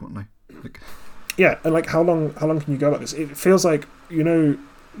Historic frequently. Yeah, and like how long can you go like this? It feels like, you know,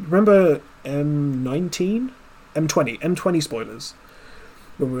 remember M20 spoilers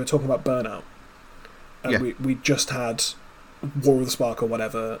when we were talking about Burnout, and we just had War of the Spark or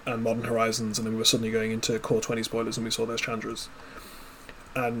whatever, and Modern Horizons, and then we were suddenly going into Core 20 spoilers, and we saw those Chandras,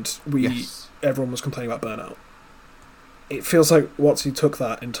 and everyone was complaining about Burnout. It feels like WotC took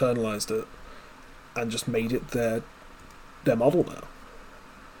that, internalized it, and just made it their model now.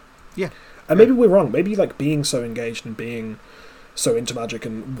 Yeah. And maybe we're wrong. Maybe like being so engaged and being so into Magic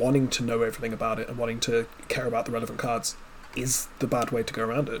and wanting to know everything about it and wanting to care about the relevant cards is the bad way to go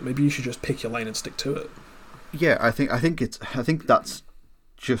around it. Maybe you should just pick your lane and stick to it. Yeah, I think that's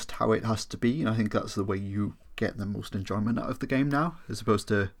just how it has to be, and I think that's the way you get the most enjoyment out of the game now, as opposed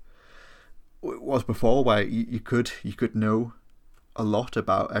to it was before, where you could know a lot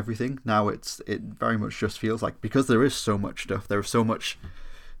about everything. Now it very much just feels like, because there is so much stuff, there is so much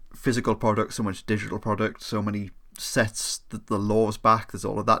physical product, so much digital product, so many sets, the lore's back, there's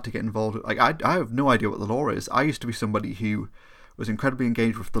all of that to get involved with. Like I have no idea what the lore is. I used to be somebody who was incredibly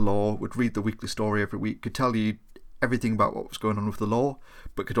engaged with the lore, would read the weekly story every week, could tell you everything about what was going on with the lore,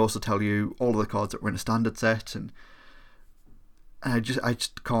 but could also tell you all of the cards that were in a standard set, and I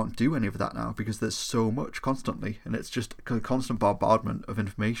just can't do any of that now, because there's so much constantly, and it's just a constant bombardment of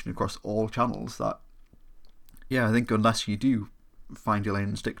information across all channels that, I think unless you do find your lane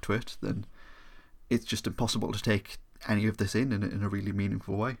and stick to it, then it's just impossible to take any of this in a really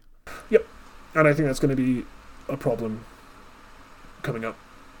meaningful way. Yep, and I think that's going to be a problem coming up.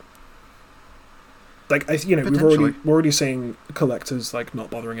 Like we're already seeing collectors like not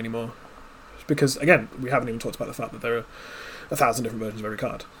bothering anymore, because again we haven't even talked about the fact that there are 1,000 different versions of every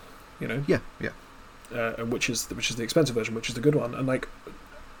card. You know. Yeah. And which is the expensive version, which is the good one, and like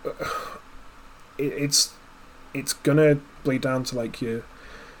it's gonna bleed down to like your,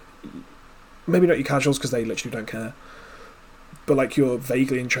 maybe not your casuals because they literally don't care, but like your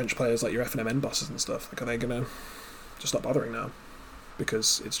vaguely entrenched players like your FNMN bosses and stuff. Like, are they gonna just stop bothering now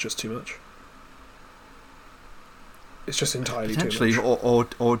because it's just too much? It's just entirely too much.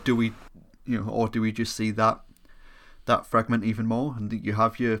 Or do we just see that fragment even more, and you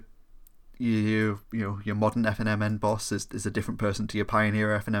have your your modern FNM end boss is a different person to your Pioneer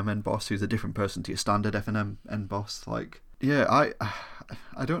FNM end boss, who's a different person to your standard FNM end boss. Like, yeah,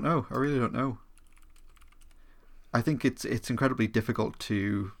 I don't know. I really don't know. I think it's incredibly difficult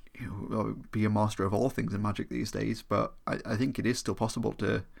to be a master of all things in Magic these days, but I think it is still possible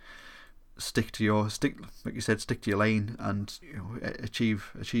to stick to your lane and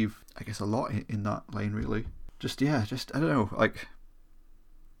achieve I guess a lot in that lane, really. Just I don't know, like,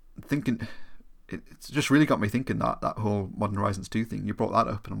 thinking it's just really got me thinking that whole Modern Horizons 2 thing. You brought that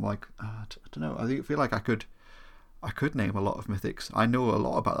up and I'm like, I don't know, I feel like I could name a lot of mythics. I know a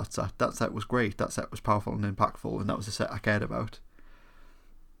lot about that set. That set was great. That set was powerful and impactful, and that was a set I cared about.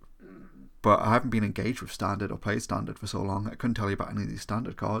 But I haven't been engaged with Standard or played Standard for so long. I couldn't tell you about any of these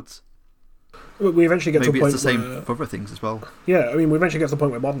Standard cards. We eventually get to a point maybe it's the same for other things as well. Yeah, I mean, we eventually get to the point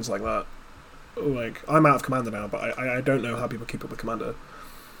where Modern's like that. Like, I'm out of Commander now, but I don't know how people keep up with Commander.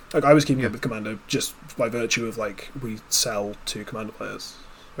 Like, I was keeping up with Commander just by virtue of, like, we sell to Commander players,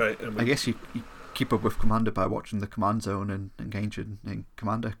 right? And I guess you keep up with Commander by watching the Command Zone and engaging in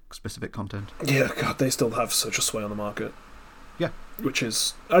Commander-specific content. Yeah, God, they still have such a sway on the market. Yeah. Which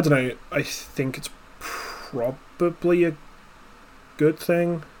is, I don't know, I think it's probably a good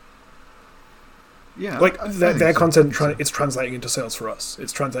thing. Yeah. Like, their content, it's translating into sales for us.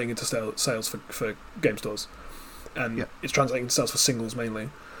 It's translating into sales for game stores. And it's translating into sales for singles mainly,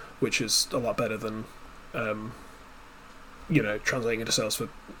 which is a lot better than... translating into sales for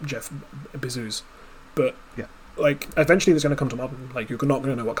Jeff Bezos. But, like, eventually it's going to come to Modern. Like, you're not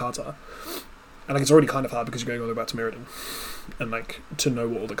going to know what cards are. And, like, it's already kind of hard because you're going to go back to Mirrodin. And, like, to know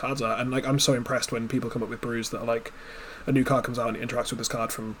what all the cards are. And, like, I'm so impressed when people come up with brews that are, like, a new card comes out and it interacts with this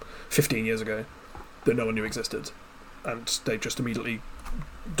card from 15 years ago that no one knew existed. And they've just immediately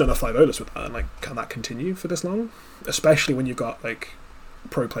done a 5-0 with that. And, like, can that continue for this long? Especially when you've got, like,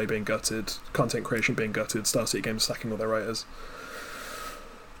 pro play being gutted, content creation being gutted, Star City Games sacking all their writers.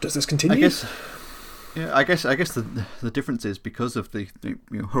 Does this continue? I guess the difference is because of the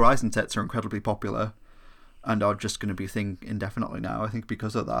Horizon sets are incredibly popular and are just going to be a thing indefinitely now. I think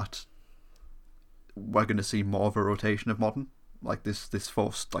because of that, we're going to see more of a rotation of Modern, like this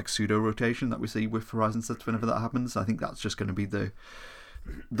forced like pseudo rotation that we see with Horizon sets whenever that happens. I think that's just going to be the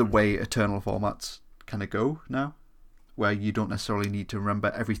way Eternal formats kind of go now, where you don't necessarily need to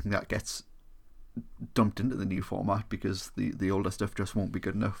remember everything that gets dumped into the new format because the older stuff just won't be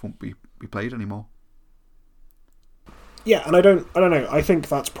good enough, won't be played anymore. Yeah, and I don't know. I think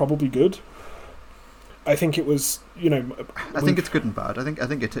that's probably good. I think it was, I think it's good and bad. I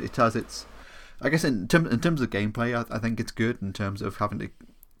think it has its. I guess in terms of gameplay, I think it's good in terms of having to,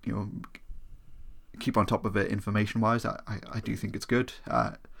 keep on top of it information wise. I do think it's good.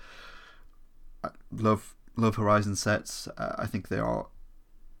 I love Horizon sets. I think they are,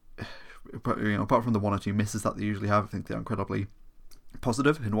 apart from the one or two misses that they usually have, I think they're incredibly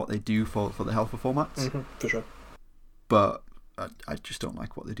positive in what they do for the health of formats. Mm-hmm, for sure. But I just don't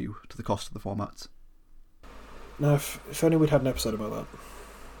like what they do to the cost of the formats. Now, if only we'd had an episode about that.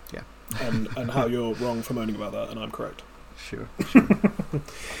 Yeah. and how you're wrong for moaning about that, and I'm correct. Sure.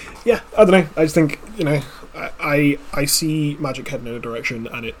 Yeah, I don't know. I just think, I see Magic heading in a direction,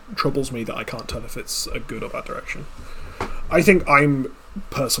 and it troubles me that I can't tell if it's a good or bad direction. I think I'm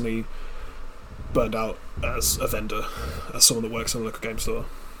personally burned out as a vendor, as someone that works in a local game store.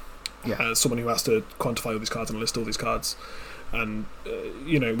 Yeah. As someone who has to quantify all these cards and list all these cards, and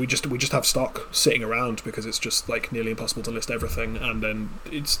we just have stock sitting around because it's just like nearly impossible to list everything, and then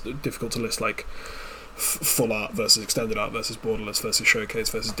it's difficult to list like full art versus extended art versus borderless versus showcase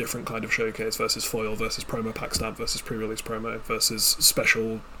versus different kind of showcase versus foil versus promo pack stamp versus pre-release promo versus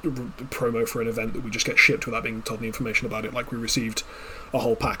special promo for an event that we just get shipped without being told the information about it. Like we received a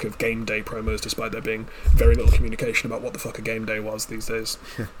whole pack of game day promos despite there being very little communication about what the fuck a game day was these days.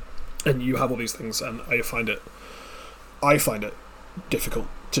 Yeah. And you have all these things, and I find it difficult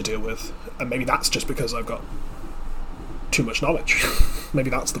to deal with, and maybe that's just because I've got too much knowledge. Maybe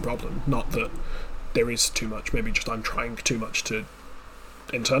that's the problem, not that there is too much. Maybe just I'm trying too much to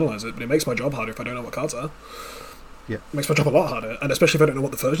internalize it, but it makes my job harder if I don't know what cards are. Yeah. It makes my job a lot harder, and especially if I don't know what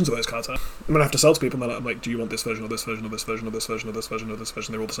the versions of those cards are. I'm going to have to sell to people, and I'm like, do you want this version or this version or this version or this version or this version or this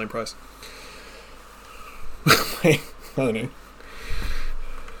version? They're all the same price. I don't know.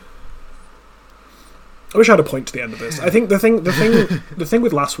 I wish I had a point to the end of this. I think the thing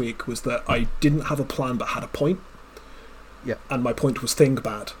with last week was that I didn't have a plan but had a point. Yeah. And my point was thing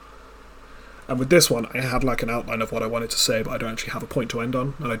bad. And with this one, I had like an outline of what I wanted to say, but I don't actually have a point to end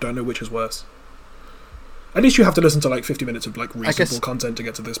on, and I don't know which is worse. At least you have to listen to like 50 minutes of like reasonable content to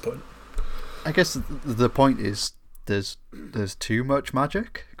get to this point. I guess the point is there's too much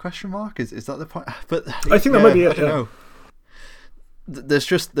magic? Question mark. Is that the point? But I think that might be it. I don't know. There's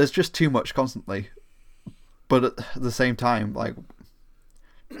just too much constantly, but at the same time, like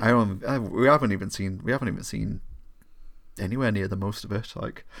we haven't even seen anywhere near the most of it.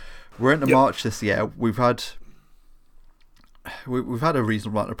 Like we're into March this year. We've had a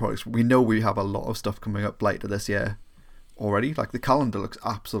reasonable amount of products. We know we have a lot of stuff coming up later this year already. Like the calendar looks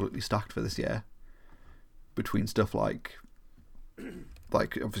absolutely stacked for this year. Between stuff like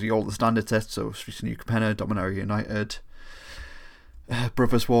obviously all the standard sets, so Streets of New Capenna, Dominaria United,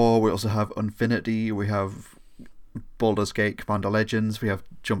 Brothers War. We also have Unfinity. We have Baldur's Gate Commander Legends. We have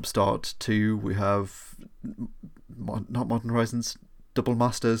Jumpstart 2. We have not Modern Horizons, Double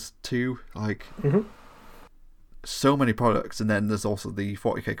Masters 2. Like so many products, and then there's also the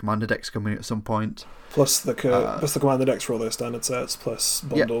 40k Commander decks coming at some point. Plus the Commander decks for all those standard sets, plus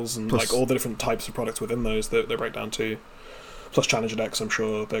bundles, and like all the different types of products within those that they break down to. Plus Challenger decks, I'm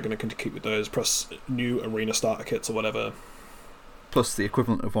sure they're going to keep with those. Plus new arena starter kits or whatever. Plus the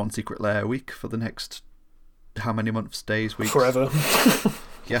equivalent of one Secret Lair a week for the next how many months, days, weeks? Forever.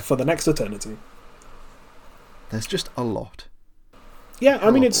 Yeah. For the next eternity. There's just a lot. Yeah,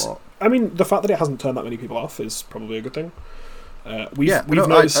 I mean the fact that it hasn't turned that many people off is probably a good thing. We've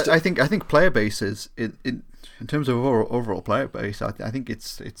noticed. I think player bases in terms of overall player base, I think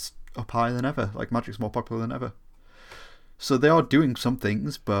it's up higher than ever. Like Magic's more popular than ever. So they are doing some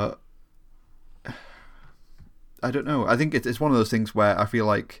things, but I don't know. I think it's one of those things where I feel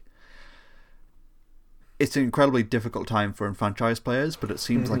like it's an incredibly difficult time for enfranchised players, but it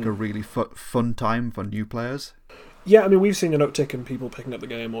seems like a really fun time for new players. Yeah, I mean, we've seen an uptick in people picking up the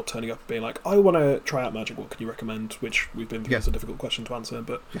game or turning up and being like, I want to try out Magic, what can you recommend? Which we've been thinking is a difficult question to answer,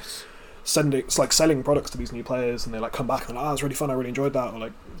 but it's like selling products to these new players, and they like come back and it's really fun, I really enjoyed that, or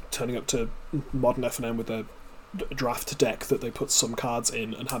like turning up to Modern FNM with a draft deck that they put some cards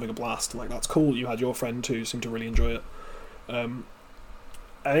in and having a blast. Like, that's cool, you had your friend who seemed to really enjoy it.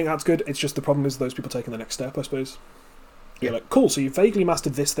 I think that's good. It's just the problem is those people taking the next step, I suppose. You're like, cool, so you vaguely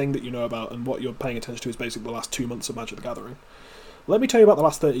mastered this thing that you know about, and what you're paying attention to is basically the last 2 months of Magic the Gathering. Let me tell you about the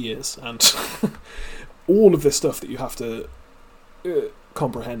last 30 years, and all of this stuff that you have to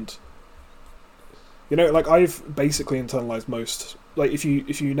comprehend. You know, like, I've basically internalized most... Like, if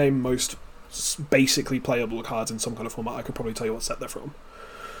you name most basically playable cards in some kind of format, I could probably tell you what set they're from.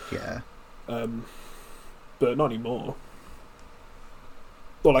 Yeah. But not anymore.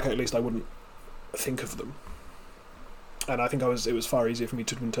 Or, like, at least I wouldn't think of them. And I think it was far easier for me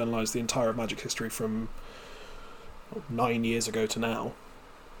to internalise the entire of Magic history from 9 years ago to now.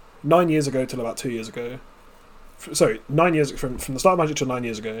 9 years ago till about 2 years ago. Sorry, 9 years from the start of Magic till 9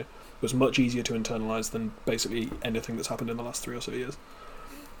 years ago was much easier to internalise than basically anything that's happened in the last 3 or so years.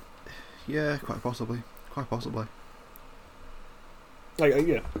 Yeah, quite possibly. Like,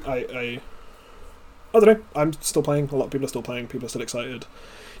 I don't know. I'm still playing. A lot of people are still playing. People are still excited.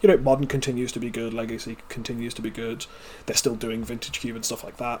 You know, Modern continues to be good. Legacy continues to be good. They're still doing Vintage Cube and stuff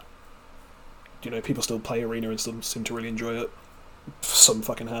like that. You know, people still play Arena and still seem to really enjoy it. Some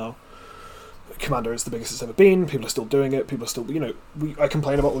fucking how. Commander is the biggest it's ever been. People are still doing it. People are still, you know, I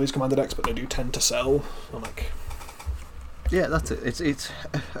complain about all these Commander decks, but they do tend to sell. I'm like... Yeah, that's it. It's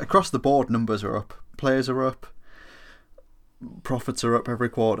across the board, numbers are up. Players are up. Profits are up every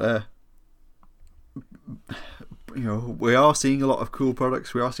quarter. You know, we are seeing a lot of cool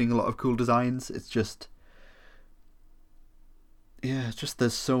products. We are seeing a lot of cool designs. It's just,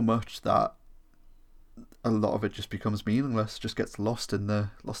 there's so much that a lot of it just becomes meaningless. Just gets lost in the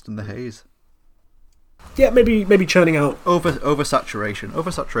haze. Yeah, maybe churning out oversaturation.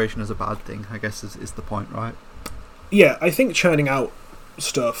 Oversaturation is a bad thing, I guess, is the point, right? Yeah, I think churning out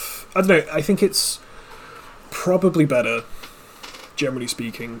stuff. I don't know. I think it's probably better, generally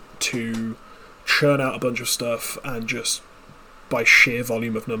speaking, to churn out a bunch of stuff and just by sheer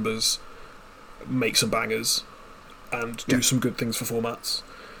volume of numbers make some bangers and do some good things for formats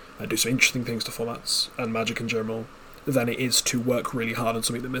and do some interesting things to formats and Magic in general than it is to work really hard on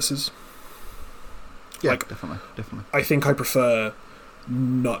something that misses. Yeah, like, definitely. I think I prefer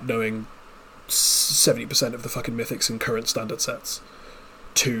not knowing 70% of the fucking mythics in current standard sets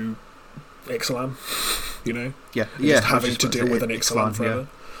to Ixalan, you know? Yeah. Just having to deal with an Ixalan forever.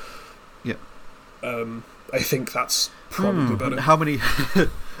 Yeah. I think that's probably better. How many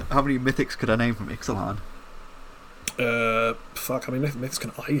mythics could I name from Ixalan? How many mythics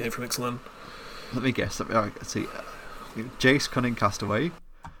can I name from Ixalan? Let me guess. Let's see. Jace, Cunning Castaway,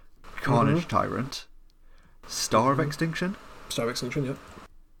 Carnage Tyrant, Star of Extinction. Star of Extinction, yeah.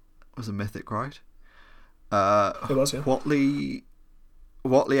 Was a mythic, right? It was, yeah. Watley.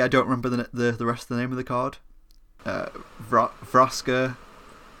 I don't remember the rest of the name of the card. Vraska.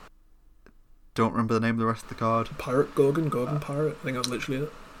 Don't remember the name of the rest of the card. Pirate Gorgon Pirate. I think that was literally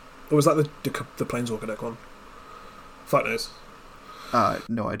it. Or was that the Planeswalker deck one? Fuck knows.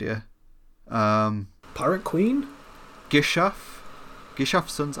 No idea. Pirate Queen? Gishaf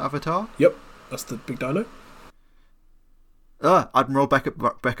Sun's Avatar? Yep, that's the big dino. Admiral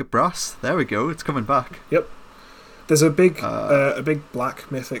Beckett Brass. There we go, it's coming back. Yep. There's a big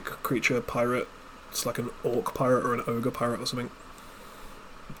black mythic creature pirate. It's like an orc pirate or an ogre pirate or something.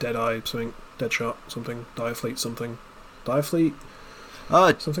 Deadeye something. Deadshot something. Direfleet something. Direfleet?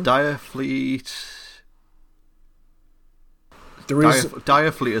 Something? Direfleet...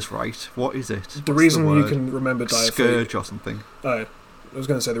 Direfleet is right. What is it? The reason you can remember Direfleet... Scourge or something. Oh, I was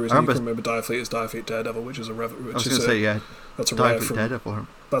going to say the reason you can remember Direfleet is Direfleet Daredevil, which is a... That's a rare from... Daredevil.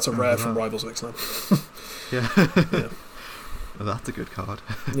 That's a rare from Rivals of Ixalan. Yeah. Yeah. Well, that's a good card.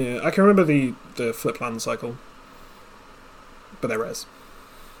 Yeah, I can remember the flip land cycle. But they're rares.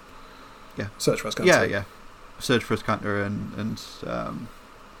 Yeah. Search for Azcanta. Yeah. Search for Azcanta and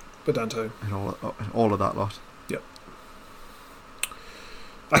Bedanto. And all of that lot. Yep.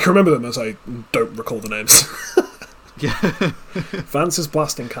 I can remember them as I don't recall the names. Yeah. Vance's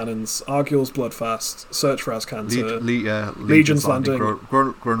Blasting Cannons, Arguel's Bloodfast, Search for Azcanta, Legion's Landing,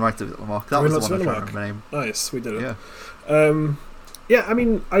 Grown Right to Mark. That was the one I remember the name. Nice, we did it. Yeah. Yeah, I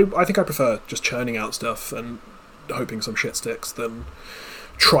mean, I think I prefer just churning out stuff and hoping some shit sticks than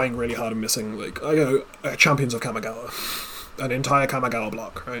trying really hard and missing, like, Champions of Kamigawa. An entire Kamigawa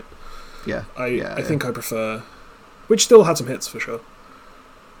block, right? Yeah. I think I prefer... Which still had some hits, for sure.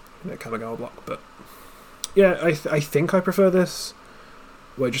 Kamigawa block, but... Yeah, I think I prefer this.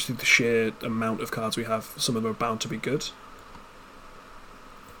 Where just the sheer amount of cards we have, some of them are bound to be good.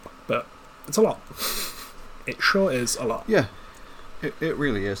 But it's a lot. It sure is a lot. Yeah. It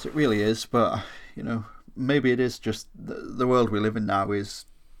really is. It really is. But, maybe it is just the world we live in now is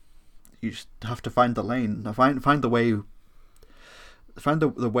you just have to find the lane. Find the way. Find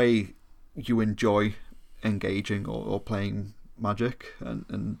the way you enjoy engaging or playing Magic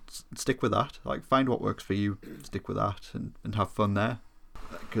and stick with that. Like, find what works for you, stick with that, and have fun there.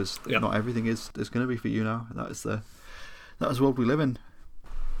 Because not everything is going to be for you now. That is the world we live in.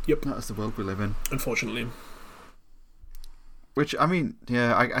 Yep, that is the world we live in. Unfortunately. Which, I mean,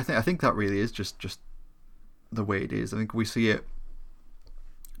 yeah, I think that really is just the way it is. I think we see it.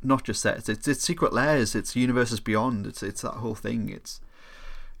 Not just sets. It's Secret Lairs. It's Universes Beyond. It's that whole thing.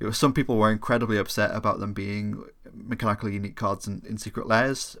 Some people were incredibly upset about them being mechanically unique cards in Secret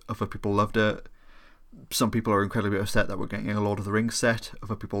Lairs. Other people loved it. Some people are incredibly upset that we're getting a Lord of the Rings set.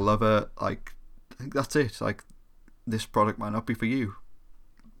 Other people love it. Like, I think that's it. Like, this product might not be for you.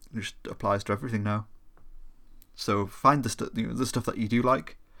 It just applies to everything now. So find the stuff that you do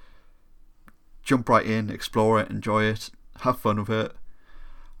like. Jump right in, explore it, enjoy it, have fun with it.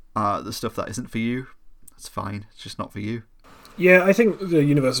 The stuff that isn't for you, that's fine. It's just not for you. Yeah, I think the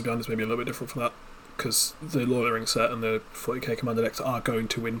Universes Beyond is maybe a little bit different from that, because the Lord of the Rings set and the 40k Commander decks are going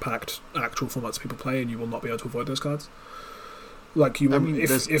to impact actual formats people play, and you will not be able to avoid those cards. Like, you will. I mean,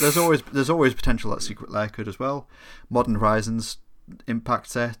 there's always potential that Secret Lair could as well. Modern Horizons impact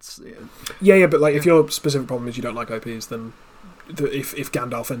sets. Yeah, but like, if your specific problem is you don't like IPs, then if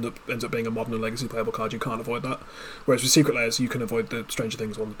Gandalf ends up being a modern and legacy playable card, you can't avoid that. Whereas with Secret Lairs, you can avoid the Stranger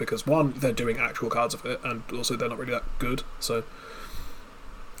Things ones because, one, they're doing actual cards of it, and also they're not really that good. So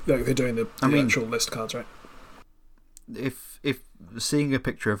they're doing the actual list cards, right? If seeing a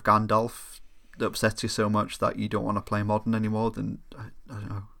picture of Gandalf upsets you so much that you don't want to play modern anymore, then I don't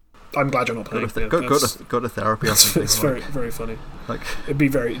know. I'm glad you're not playing. Go to therapy or something. It's very, very funny. Like,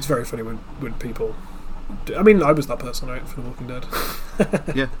 it's very funny when people. I mean, I was that person, right, for The Walking Dead.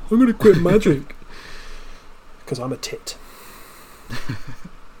 Yeah. I'm going to quit Magic. Because I'm a tit.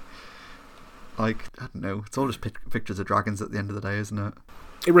 Like, I don't know. It's all just pictures of dragons at the end of the day, isn't it?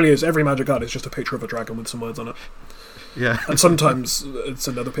 It really is. Every Magic card is just a picture of a dragon with some words on it. Yeah. And sometimes it's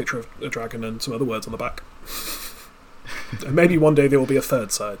another picture of a dragon and some other words on the back. And maybe one day there will be a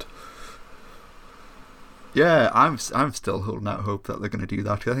third side. Yeah, I'm still holding out hope that they're going to do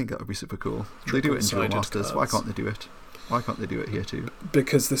that, because I think that would be super cool. They do it in Duel Masters. Cards. Why can't they do it? Why can't they do it here too?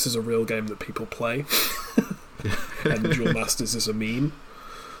 Because this is a real game that people play. And Duel Masters is a meme.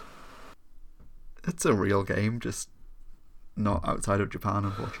 It's a real game, just not outside of Japan,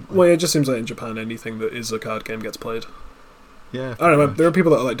 unfortunately. Well, it just seems like in Japan anything that is a card game gets played. Yeah. I don't know, there are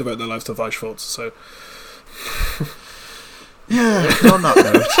people that devote their lives to Weissforts, so... Yeah, on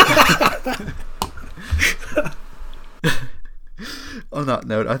that note... On that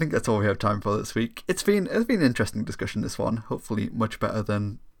note, I think that's all we have time for this week. It's been an interesting discussion, this one. Hopefully much better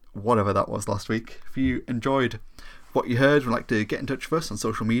than whatever that was last week. If you enjoyed what you heard, would like to get in touch with us on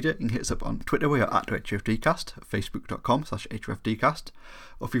social media, you can hit us up on Twitter. We are at HFDcast, facebook.com/HFDcast.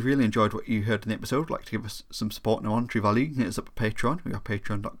 Or if you really enjoyed what you heard in the episode, like to give us some support and a monetary value, you can hit us up at Patreon. We are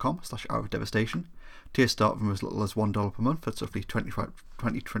patreon.com/Hour of Devastation. Tiers start from as little as $1 per month. That's roughly 20 to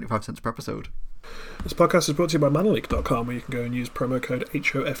 25 cents per episode. This podcast is brought to you by Manaleak.com, where you can go and use promo code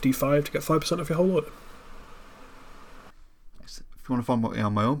HOFD5 to get 5% off your whole order. If you want to find me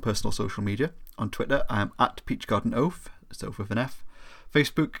on my own personal social media, on Twitter I am at PeachGardenOath, it's Oath with an F.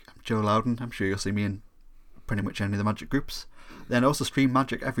 Facebook, I'm Joe Loudon. I'm sure you'll see me in pretty much any of the Magic groups. Then I also stream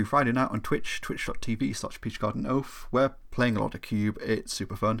Magic every Friday night on Twitch, twitch.tv/PeachGardenOath. We're playing a lot of Cube, it's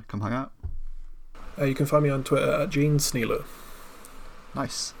super fun, come hang out. You can find me on Twitter at Gene Snealer.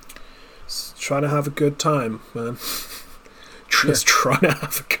 Nice. Trying to have a good time, man. Just trying to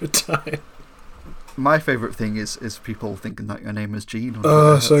have a good time. My favourite thing is people thinking that your name is Gene.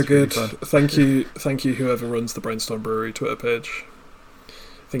 Oh, so good. Really thank you whoever runs the Brainstorm Brewery Twitter page.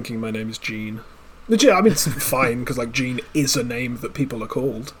 Thinking my name is Gene. Legit, I mean, it's fine, because like Gene is a name that people are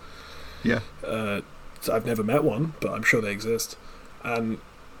called. Yeah. I've never met one, but I'm sure they exist. And,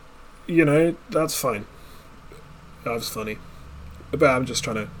 you know, that's fine. That was funny. But I'm just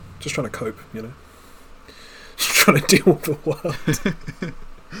trying to cope, you know. Just trying to deal with the world.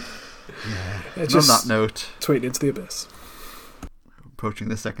 Yeah. And on that note, tweet into the abyss. Approaching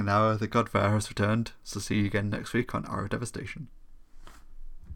the second hour, the Godfire has returned. So see you again next week on Hour of Devastation.